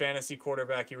good fantasy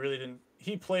quarterback.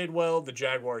 He played well. The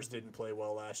Jaguars didn't play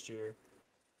well last year.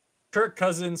 Kirk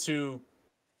Cousins, who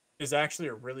is actually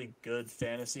a really good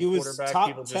fantasy quarterback.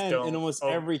 He was top 10 in almost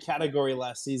every category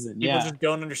last season. People just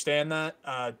don't understand that.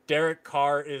 Derek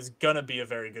Carr is going to be a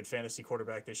very good fantasy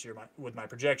quarterback this year with my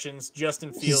projections.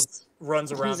 Justin Fields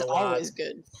runs around a lot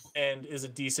good. And is a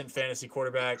decent fantasy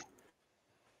quarterback.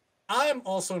 I am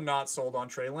also not sold on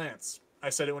Trey Lance.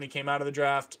 I said it when he came out of the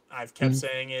draft. I've kept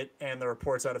saying it, and the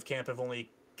reports out of camp have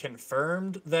only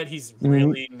confirmed that he's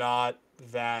really not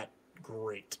that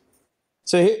great.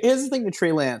 So here's the thing with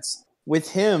Trey Lance. With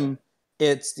him,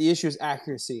 the issue is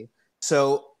accuracy.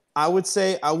 So I would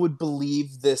say I would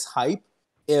believe this hype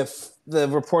if the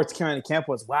reports came out of camp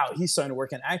was, wow, he's starting to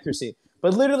work on accuracy.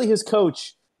 But literally his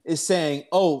coach is saying,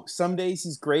 oh, some days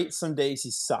he's great, some days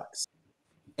he sucks.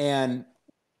 And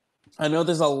I know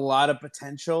there's a lot of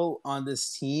potential on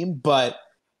this team, but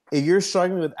if you're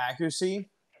struggling with accuracy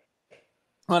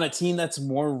on a team that's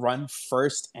more run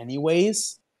first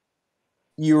anyways,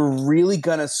 you're really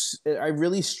I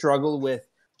really struggle with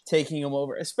taking him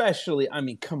over, especially,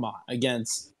 come on,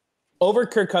 over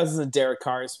Kirk Cousins and Derek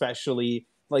Carr, especially.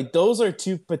 Like, those are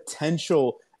 2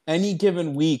 potential, any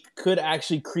given week, could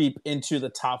actually creep into the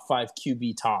top 5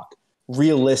 QB talk,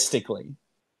 realistically.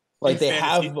 Like, they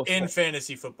have before. In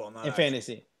fantasy football, not in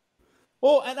fantasy.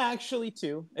 Well, and actually,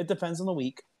 too, it depends on the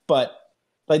week, but,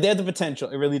 like, they have the potential.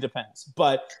 It really depends.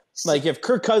 But, like, if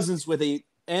Kirk Cousins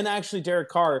and actually Derek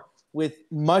Carr, with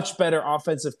much better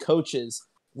offensive coaches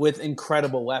with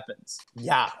incredible weapons.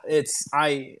 Yeah,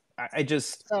 I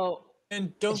just... So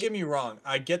And don't get me wrong,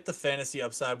 I get the fantasy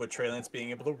upside with Trey Lance being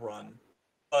able to run,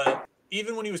 but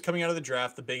even when he was coming out of the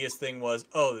draft, the biggest thing was,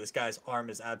 oh, this guy's arm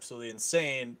is absolutely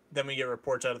insane. Then we get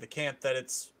reports out of the camp that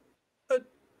it's a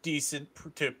decent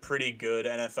to pretty good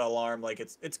NFL arm. Like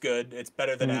it's good. It's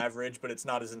better than average, but it's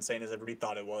not as insane as everybody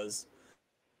thought it was.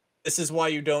 This is why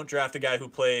you don't draft a guy who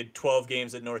played 12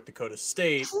 games at North Dakota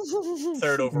State,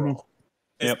 third overall.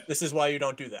 This is why you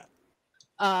don't do that.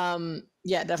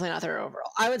 Yeah, definitely not third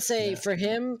overall. I would say for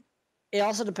him, it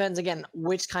also depends, again,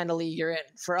 which kind of league you're in.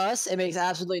 For us, it makes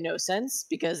absolutely no sense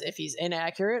because if he's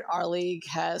inaccurate, our league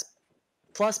has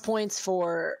plus points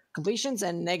for completions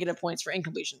and negative points for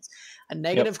incompletions. A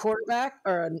negative quarterback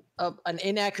or an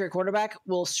inaccurate quarterback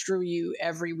will screw you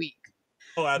every week.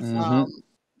 Oh, absolutely.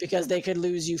 Because they could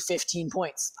lose you 15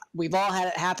 points. We've all had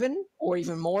it happen, or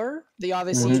even more. Then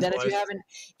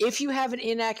if you have an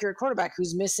inaccurate quarterback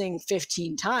who's missing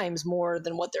 15 times more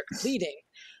than what they're completing,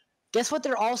 guess what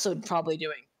they're also probably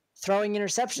doing? Throwing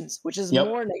interceptions, which is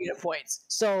more negative points.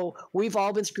 So we've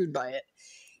all been screwed by it.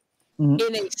 In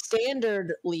a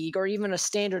standard league or even a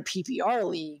standard PPR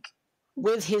league,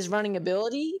 with his running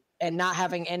ability and not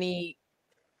having any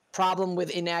problem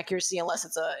with inaccuracy unless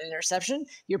it's an interception,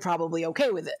 you're probably okay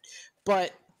with it.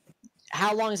 But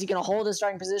how long is he going to hold his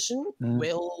starting position?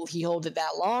 Will he hold it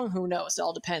that long? Who knows? It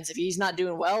all depends. If he's not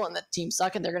doing well and the team's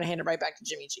sucking, they're going to hand it right back to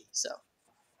Jimmy G. So,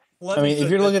 if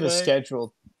you're looking at a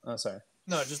schedule,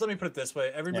 No, just let me put it this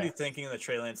way. Everybody thinking that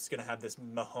Trey Lance is going to have this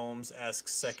Mahomes-esque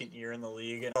second year in the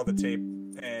league, and all the tape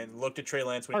and looked at Trey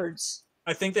Lance.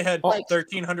 I think they had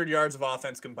 1,300 yards of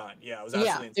offense combined. Yeah, it was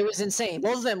absolutely insane. It was insane.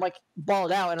 Both of them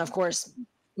balled out, and of course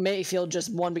Mayfield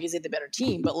just won because they had the better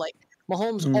team. But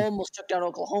Mahomes almost took down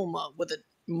Oklahoma with a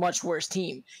much worse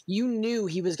team. You knew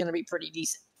he was going to be pretty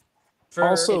decent.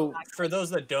 For those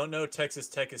that don't know, Texas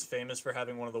Tech is famous for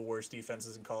having one of the worst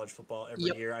defenses in college football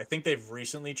every year. I think they've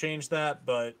recently changed that,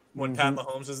 but when Pat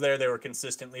Mahomes was there, they were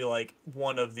consistently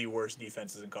one of the worst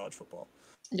defenses in college football.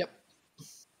 Yep.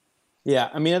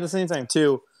 Yeah, at the same time,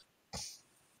 too,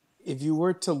 if you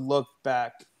were to look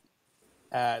back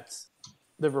at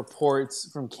the reports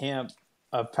from camp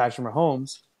of Patrick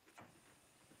Mahomes,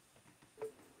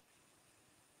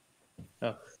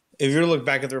 if you were to look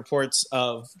back at the reports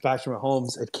of Patrick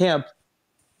Mahomes at camp,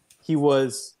 he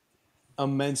was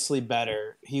immensely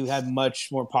better. He had much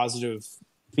more positive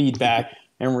feedback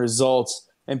and results,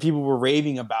 and people were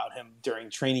raving about him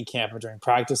during training camp or during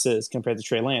practices compared to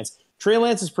Trey Lance. Trey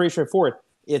Lance is pretty straightforward.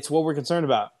 It's what we're concerned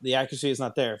about. The accuracy is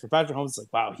not there. For Patrick Mahomes, it's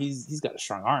wow, he's got a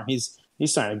strong arm. He's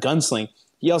starting a gunsling.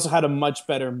 He also had a much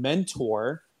better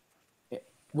mentor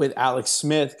with Alex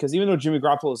Smith, because even though Jimmy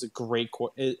Garoppolo is a great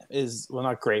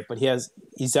not great, but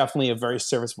he's definitely a very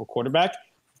serviceable quarterback.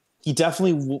 He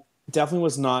definitely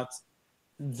was not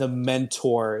the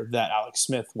mentor that Alex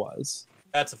Smith was.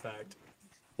 That's a fact.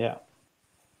 Yeah.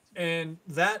 And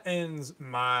that ends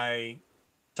my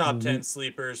top 10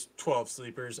 sleepers, 12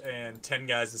 sleepers, and 10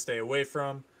 guys to stay away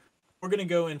from. We're going to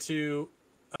go into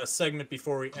a segment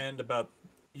before we end about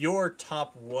your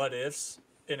top what-ifs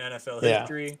in NFL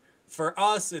history. For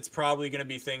us, it's probably going to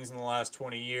be things in the last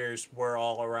 20 years. We're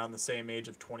all around the same age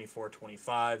of 24,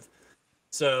 25.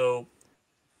 So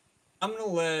I'm going to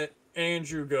let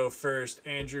Andrew go first.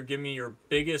 Andrew, give me your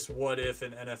biggest what-if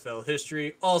in NFL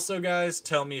history. Also, guys,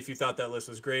 tell me if you thought that list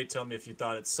was great. Tell me if you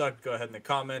thought it sucked. Go ahead in the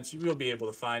comments. You will be able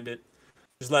to find it.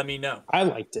 Just let me know. I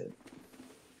liked it.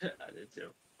 I did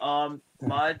too.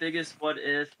 My biggest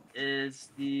what-if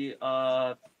is the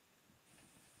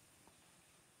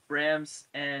Rams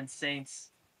and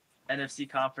Saints NFC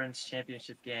Conference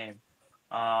Championship game,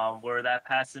 where that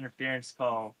pass interference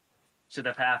call should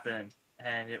have happened,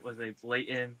 and it was a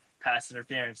blatant pass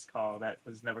interference call that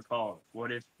was never called.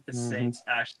 What if the Saints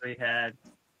actually had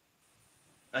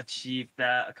achieved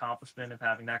that accomplishment of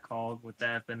having that called? Would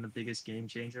that have been the biggest game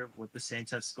changer? Would the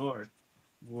Saints have scored?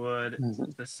 Would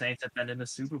the Saints have been in the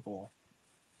Super Bowl?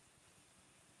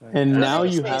 And now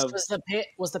you have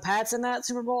was the Pats in that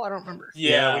Super Bowl? I don't remember.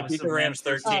 Yeah, we beat the Rams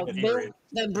 13-3.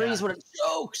 Then Breeze would have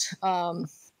choked.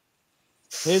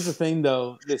 Here's the thing,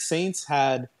 though: the Saints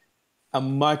had a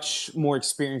much more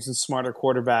experienced and smarter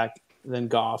quarterback than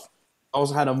Goff.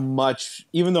 Also had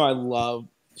even though I love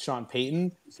Sean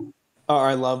Payton, or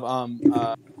I love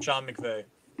Sean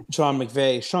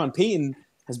McVay. Sean Payton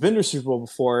has been to a Super Bowl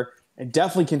before and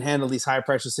definitely can handle these high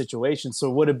pressure situations.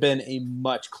 So it would have been a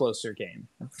much closer game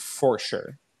for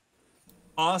sure.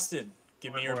 Austin,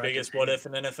 give me your biggest what if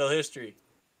in NFL history.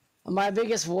 My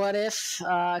biggest what if,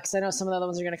 because I know some of the other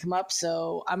ones are going to come up.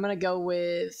 So I'm going to go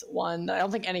with one that I don't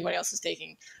think anybody else is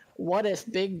taking. What if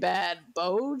Big Bad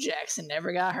Bo Jackson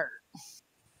never got hurt?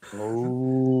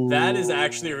 Oh. That is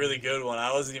actually a really good one.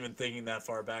 I wasn't even thinking that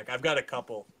far back. I've got a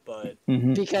couple, but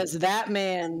because that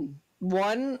man,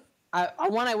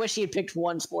 I wish he had picked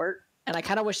one sport, and I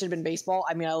kind of wish it had been baseball.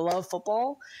 I mean, I love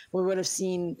football. We would have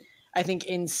seen, I think,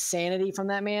 insanity from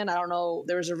that man. I don't know.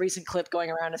 There was a recent clip going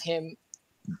around of him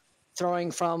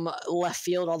throwing from left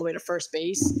field all the way to first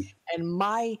base, and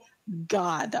my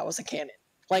God, that was a cannon.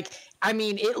 Like, I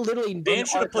mean, it literally man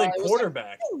should have played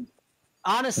quarterback. Like,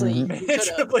 honestly, man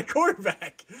should have played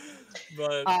quarterback.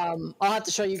 But I'll have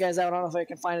to show you guys out. I don't know if I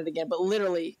can find it again, but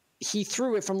literally, he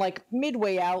threw it from like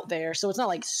midway out there, so it's not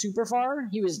like super far.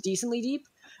 He was decently deep,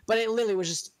 but it literally was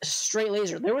just a straight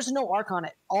laser. There was no arc on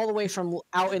it, all the way from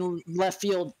out in left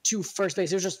field to first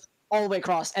base. It was just all the way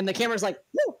across, and the camera's like,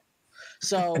 woo!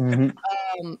 So,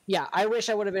 yeah, I wish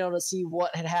I would have been able to see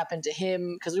what had happened to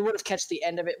him because we would have catch the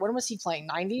end of it. When was he playing?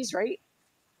 90s, right?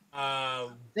 I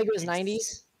think it was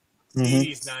 90s.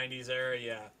 80s, 90s era,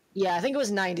 yeah. Yeah, I think it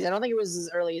was 90s. I don't think it was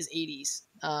as early as 80s.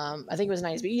 I think it was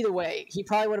 90s. But either way, he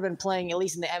probably would have been playing, at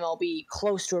least in the MLB,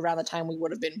 close to around the time we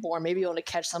would have been born, maybe able to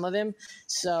catch some of him.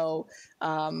 So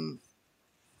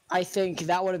I think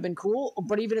that would have been cool.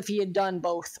 But even if he had done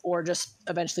both or just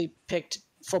eventually picked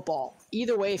football,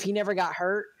 either way, if he never got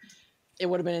hurt, it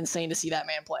would have been insane to see that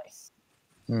man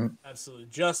play. Absolutely.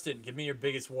 Justin, give me your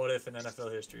biggest what if in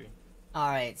NFL history. All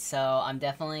right, so I'm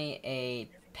definitely a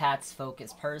Pats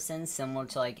focused person, similar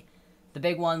to like the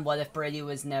big one. What if Brady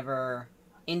was never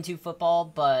into football,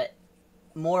 but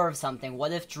more of something?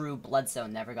 What if Drew Bledsoe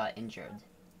never got injured?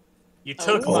 You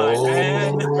took my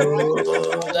man.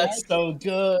 That's so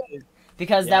good.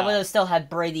 Because that would have still had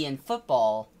Brady in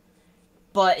football,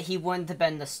 but he wouldn't have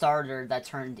been the starter that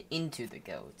turned into the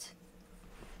GOAT.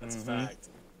 That's a fact.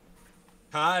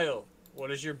 Kyle,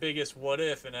 what is your biggest what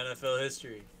if in NFL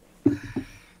history?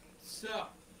 So,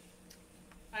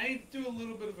 I do a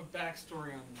little bit of a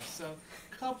backstory on this. So,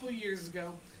 a couple years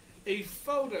ago, a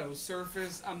photo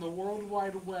surfaced on the World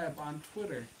Wide Web on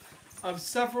Twitter of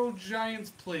several Giants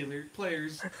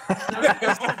players.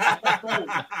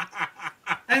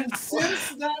 And since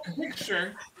that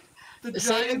picture, the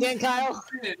Giants again, Kyle.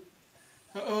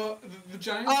 The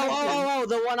Giants.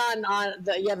 The one on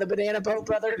the banana boat,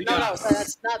 brother. No, sorry,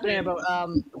 that's not banana boat.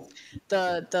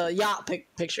 The yacht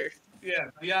picture.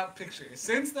 Yeah, the yacht picture.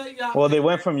 Since that yacht. Well, they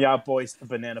went from yacht boys to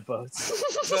banana boats.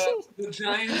 The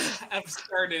Giants have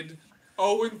started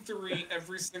 0-3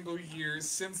 every single year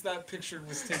since that picture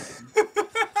was taken.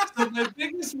 So my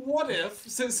biggest what if,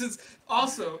 since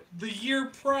also the year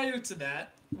prior to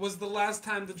that was the last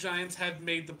time the Giants had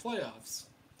made the playoffs.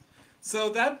 So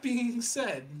that being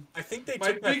said, I think they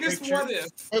my took that biggest picture.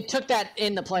 They took that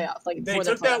in the playoff, like they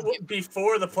took that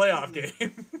before the playoff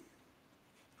game.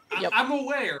 I'm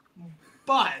aware,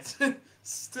 but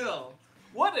still,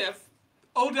 what if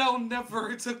Odell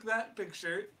never took that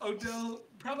picture? Odell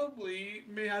probably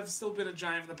may have still been a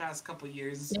Giant for the past couple of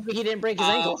years. Maybe he didn't break his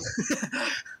ankle.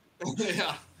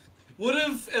 Yeah, would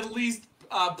have at least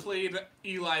played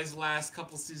Eli's last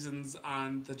couple seasons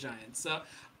on the Giants. So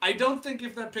I don't think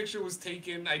if that picture was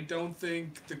taken, I don't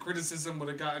think the criticism would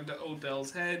have gotten to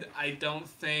Odell's head. I don't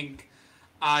think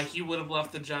he would have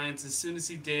left the Giants as soon as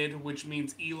he did, which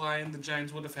means Eli and the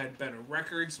Giants would have had better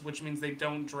records, which means they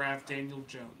don't draft Daniel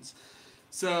Jones.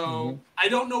 So I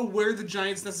don't know where the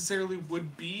Giants necessarily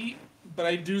would be, but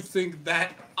I do think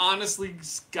that honestly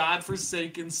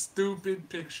godforsaken, stupid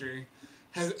picture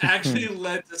has actually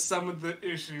led to some of the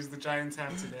issues the Giants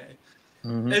have today.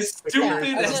 As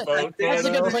stupid as that's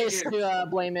a good place to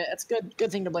blame it. It's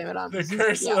good thing to blame it on. The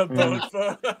curse of the boat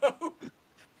photo.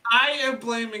 I am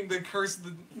blaming the curse,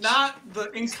 not the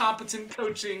incompetent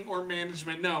coaching or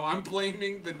management. No, I'm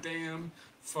blaming the damn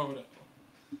photo.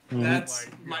 That's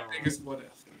my biggest what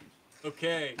if.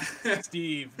 Okay,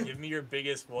 Steve, give me your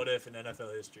biggest what if in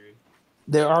NFL history.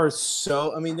 There are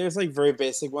there's like very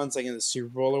basic ones like in the Super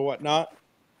Bowl or whatnot.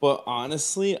 But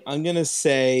honestly, I'm going to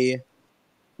say,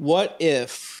 what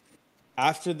if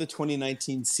after the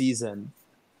 2019 season,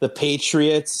 the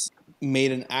Patriots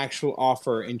made an actual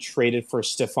offer and traded for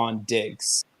Stephon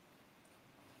Diggs?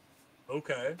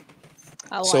 Okay.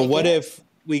 So what if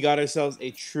we got ourselves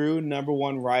a true number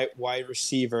one wide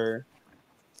receiver,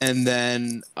 and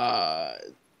then I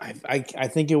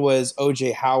think it was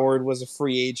O.J. Howard was a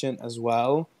free agent as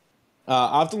well.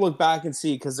 I'll have to look back and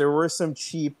see because there were some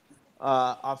cheap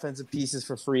offensive pieces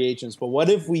for free agents. But what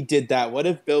if we did that? What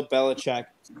if Bill Belichick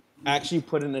actually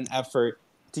put in an effort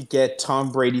to get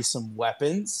Tom Brady some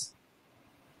weapons?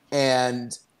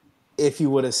 And if he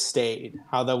would have stayed,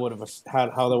 how that would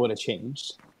have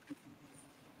changed?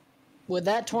 With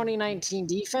that 2019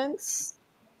 defense,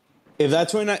 If that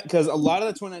 29, because a lot of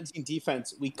the 2019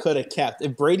 defense we could have kept.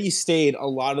 If Brady stayed, a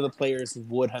lot of the players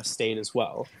would have stayed as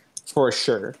well, for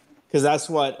sure. Because that's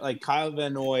what like Kyle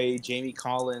Van Noy, Jamie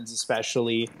Collins,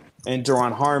 especially, and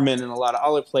Duron Harmon, and a lot of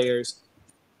other players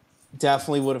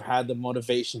definitely would have had the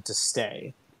motivation to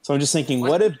stay. So I'm just thinking,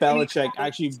 what if Belichick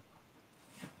actually?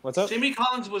 What's up? Jamie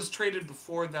Collins was traded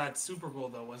before that Super Bowl,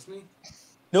 though, wasn't he?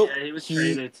 Nope. Yeah, he was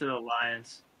traded to the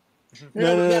Lions.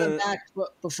 No, we got him back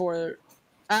before.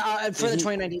 For the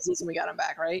 2019 season, we got him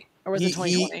back, right? Or was it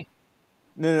 2020?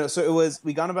 No. So it was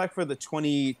we got him back for the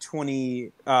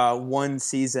 2021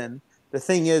 season. The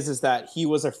thing is that he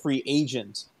was a free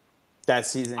agent that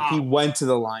season. He went to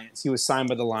the Lions. He was signed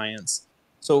by the Lions.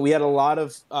 So we had a lot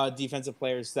of defensive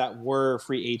players that were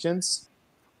free agents,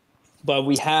 but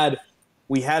we had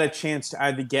a chance to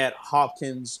either get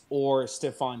Hopkins or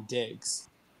Stephon Diggs.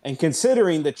 And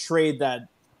considering the trade that,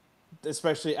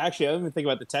 especially, actually, I don't even think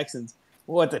about the Texans.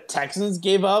 What the Texans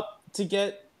gave up to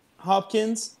get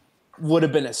Hopkins would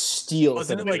have been a steal.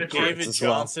 Wasn't it like David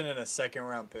Johnson and a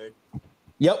second-round pick?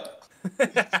 Yep.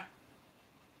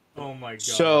 Oh my god.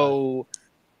 So,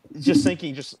 just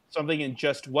thinking,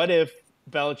 what if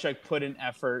Belichick put in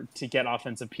effort to get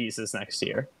offensive pieces next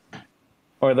year,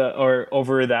 or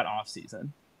over that offseason?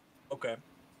 Okay.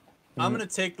 I'm going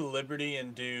to take the liberty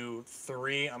and do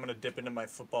 3. I'm going to dip into my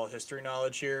football history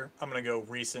knowledge here. I'm going to go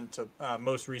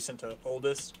most recent to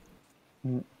oldest.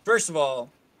 First of all,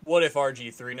 what if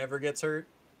RG3 never gets hurt?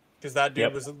 Because that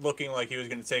dude was looking like he was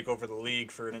going to take over the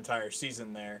league for an entire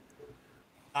season there.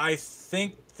 I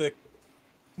think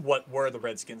what were the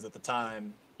Redskins at the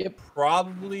time? They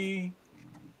probably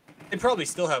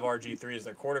still have RG3 as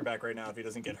their quarterback right now if he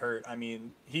doesn't get hurt. I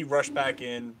mean, he rushed back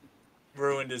in,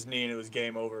 ruined his knee, and it was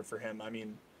game over for him. I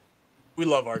mean, we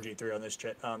love RG3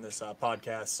 on this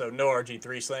podcast, so no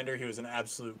RG3 slander. He was an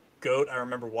absolute GOAT. I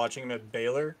remember watching him at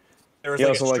Baylor. There was he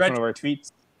also liked one of our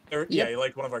tweets. Yeah, he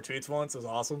liked one of our tweets once. It was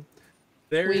awesome.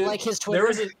 We like his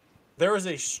Twitter. There was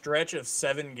a stretch of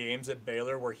 7 games at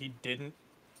Baylor where he didn't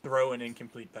throw an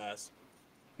incomplete pass.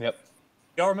 Yep.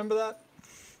 Y'all remember that?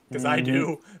 Because I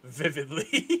do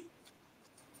vividly.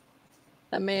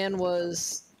 That man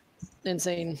was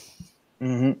insane.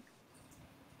 Mm-hmm.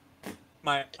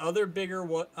 My other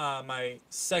my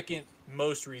second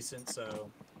most recent. So,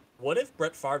 what if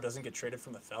Brett Favre doesn't get traded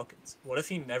from the Falcons? What if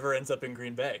he never ends up in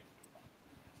Green Bay?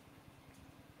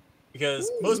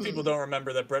 Because most people don't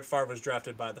remember that Brett Favre was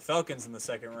drafted by the Falcons in the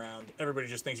 2nd round. Everybody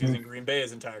just thinks he was in Green Bay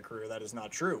his entire career. That is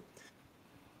not true.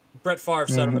 Brett Favre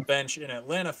sat on the bench in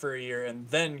Atlanta for a year and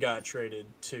then got traded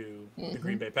to the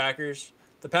Green Bay Packers.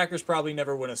 The Packers probably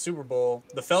never win a Super Bowl.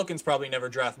 The Falcons probably never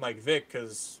draft Mike Vick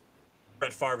because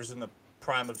Brett Favre was in the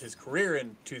prime of his career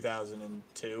in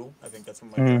 2002. I think that's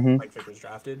when Mike Vick was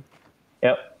drafted.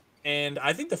 Yep. And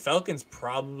I think the Falcons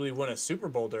probably won a Super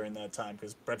Bowl during that time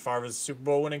because Brett Favre was a Super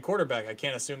Bowl winning quarterback. I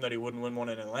can't assume that he wouldn't win one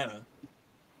in Atlanta.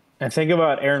 And think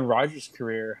about Aaron Rodgers'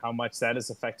 career, how much that is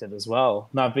affected as well.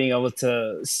 Not being able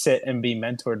to sit and be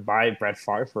mentored by Brett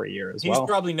Favre for a year as well. He's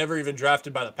probably never even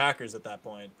drafted by the Packers at that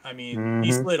point. I mean,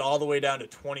 he slid all the way down to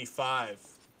 25.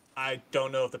 I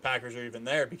don't know if the Packers are even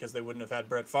there because they wouldn't have had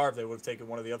Brett Favre. They would have taken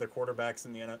one of the other quarterbacks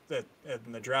in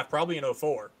the draft, probably in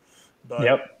 04.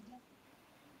 But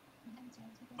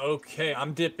Okay,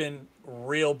 I'm dipping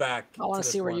real back. I want to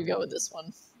see where you go with this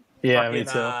one. Yeah, me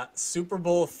too. Super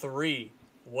Bowl 3.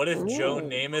 What if Joe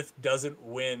Namath doesn't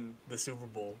win the Super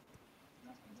Bowl?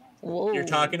 Whoa. You're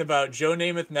talking about Joe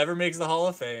Namath never makes the Hall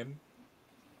of Fame.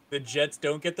 The Jets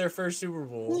don't get their first Super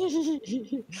Bowl.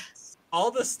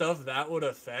 All the stuff that would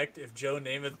affect if Joe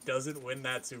Namath doesn't win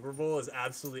that Super Bowl is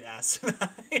absolutely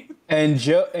asinine.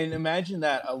 And imagine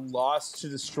that, a loss to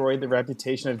destroy the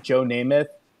reputation of Joe Namath,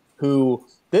 who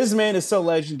this man is so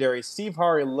legendary. Steve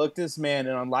Harvey looked this man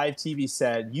and on live TV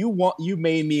said, "You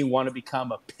made me want to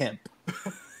become a pimp."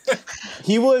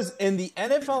 He was in the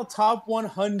NFL Top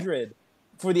 100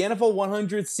 for the NFL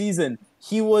 100 season.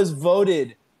 He was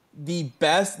voted the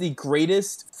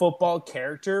greatest football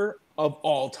character of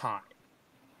all time.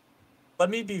 Let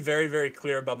me be very, very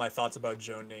clear about my thoughts about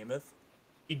Joe Namath.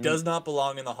 He does not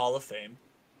belong in the Hall of Fame.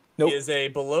 Nope. He is a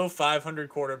below 500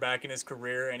 quarterback in his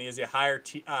career, and he is a higher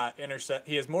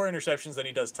he has more interceptions than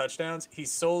he does touchdowns.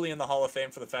 He's solely in the Hall of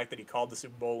Fame for the fact that he called the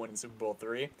Super Bowl winning Super Bowl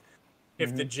 3.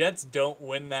 If the Jets don't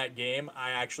win that game,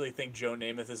 I actually think Joe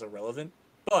Namath is irrelevant.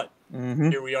 But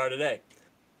here we are today.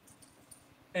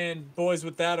 And boys,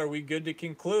 with that, are we good to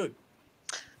conclude?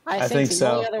 I think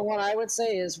the only other one I would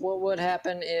say is what would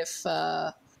happen if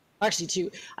actually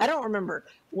two. I don't remember.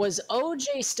 Was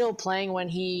OJ still playing when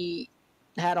he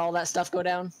had all that stuff go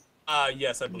down?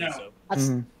 Yes, I believe so. I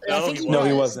think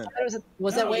he wasn't.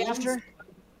 Was that way after?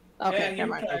 Okay, you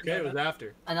never mind. can. Okay, it was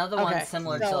after. Another Okay, one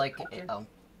similar so- to like. Oh,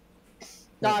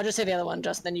 No, I'll just say the other one,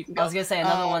 Justin. Then you can go. I was gonna say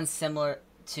another one similar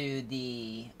to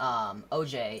the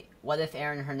OJ. What if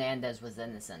Aaron Hernandez was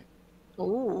innocent?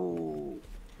 Ooh.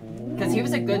 Because he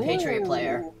was a good Patriot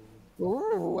player.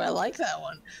 Ooh, I like that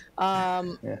one.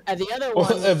 Yeah. And the other Well,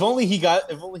 one, if only he got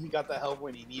the help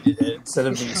when he needed it instead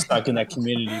of being stuck in that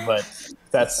community. But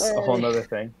that's a whole nother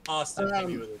thing. Austin, hit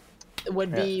me with it.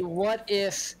 would be what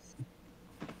if?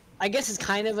 I guess it's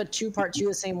kind of a two-part to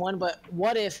the same one, but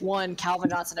what if one,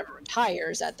 Calvin Johnson never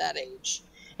retires at that age,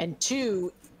 and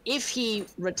two, if he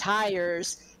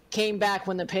retires, came back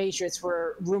when the Patriots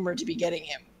were rumored to be getting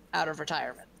him out of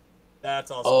retirement.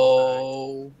 That's also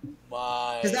Oh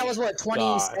my! Because that was what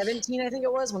 2017, I think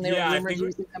it was, when they were rumored he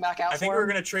was going to come back out. I think for we were him.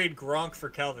 going to trade Gronk for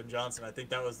Calvin Johnson. I think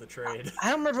that was the trade. I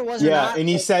don't remember if it was or Yeah, not. and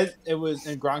he but- said it was,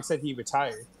 and Gronk said he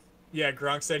retired. Yeah,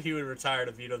 Gronk said he would retire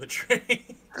to veto the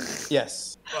trade.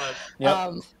 Yes. But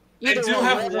Yep. Either do one,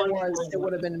 have whatever one it was, more. it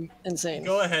would have been insane.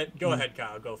 go ahead,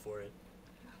 Kyle, go for it.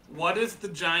 What if the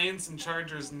Giants and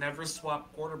Chargers never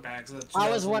swap quarterbacks? I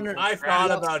was wondering- I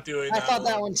thought about doing I that. thought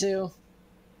that one too.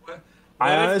 I What if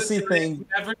honestly the Giants think-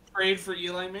 never trade for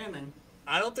Eli Manning.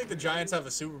 I don't think the Giants have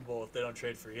a Super Bowl if they don't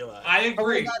trade for Eli. I But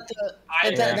we agree. got the- I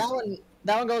but that, agree.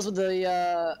 that one goes with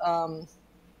the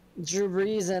Drew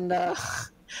Brees and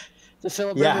the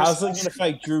Philip Yeah, Rivers how's that stuff. going to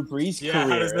affect Drew Brees' Yeah, career?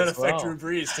 how does that as affect well? Drew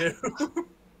Brees too?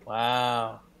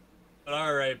 Wow. But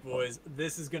all right, boys,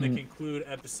 this is going to conclude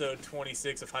episode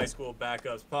 26 of High School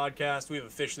Backups podcast. We've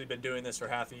officially been doing this for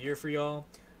half a year for y'all.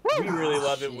 We really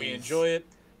love it. We Jeez. enjoy it.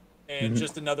 And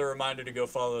just another reminder to go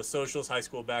follow the socials, High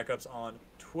School Backups on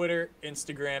Twitter,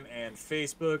 Instagram, and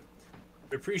Facebook.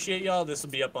 We appreciate y'all. This will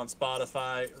be up on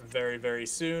Spotify very, very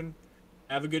soon.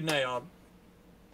 Have a good night, y'all.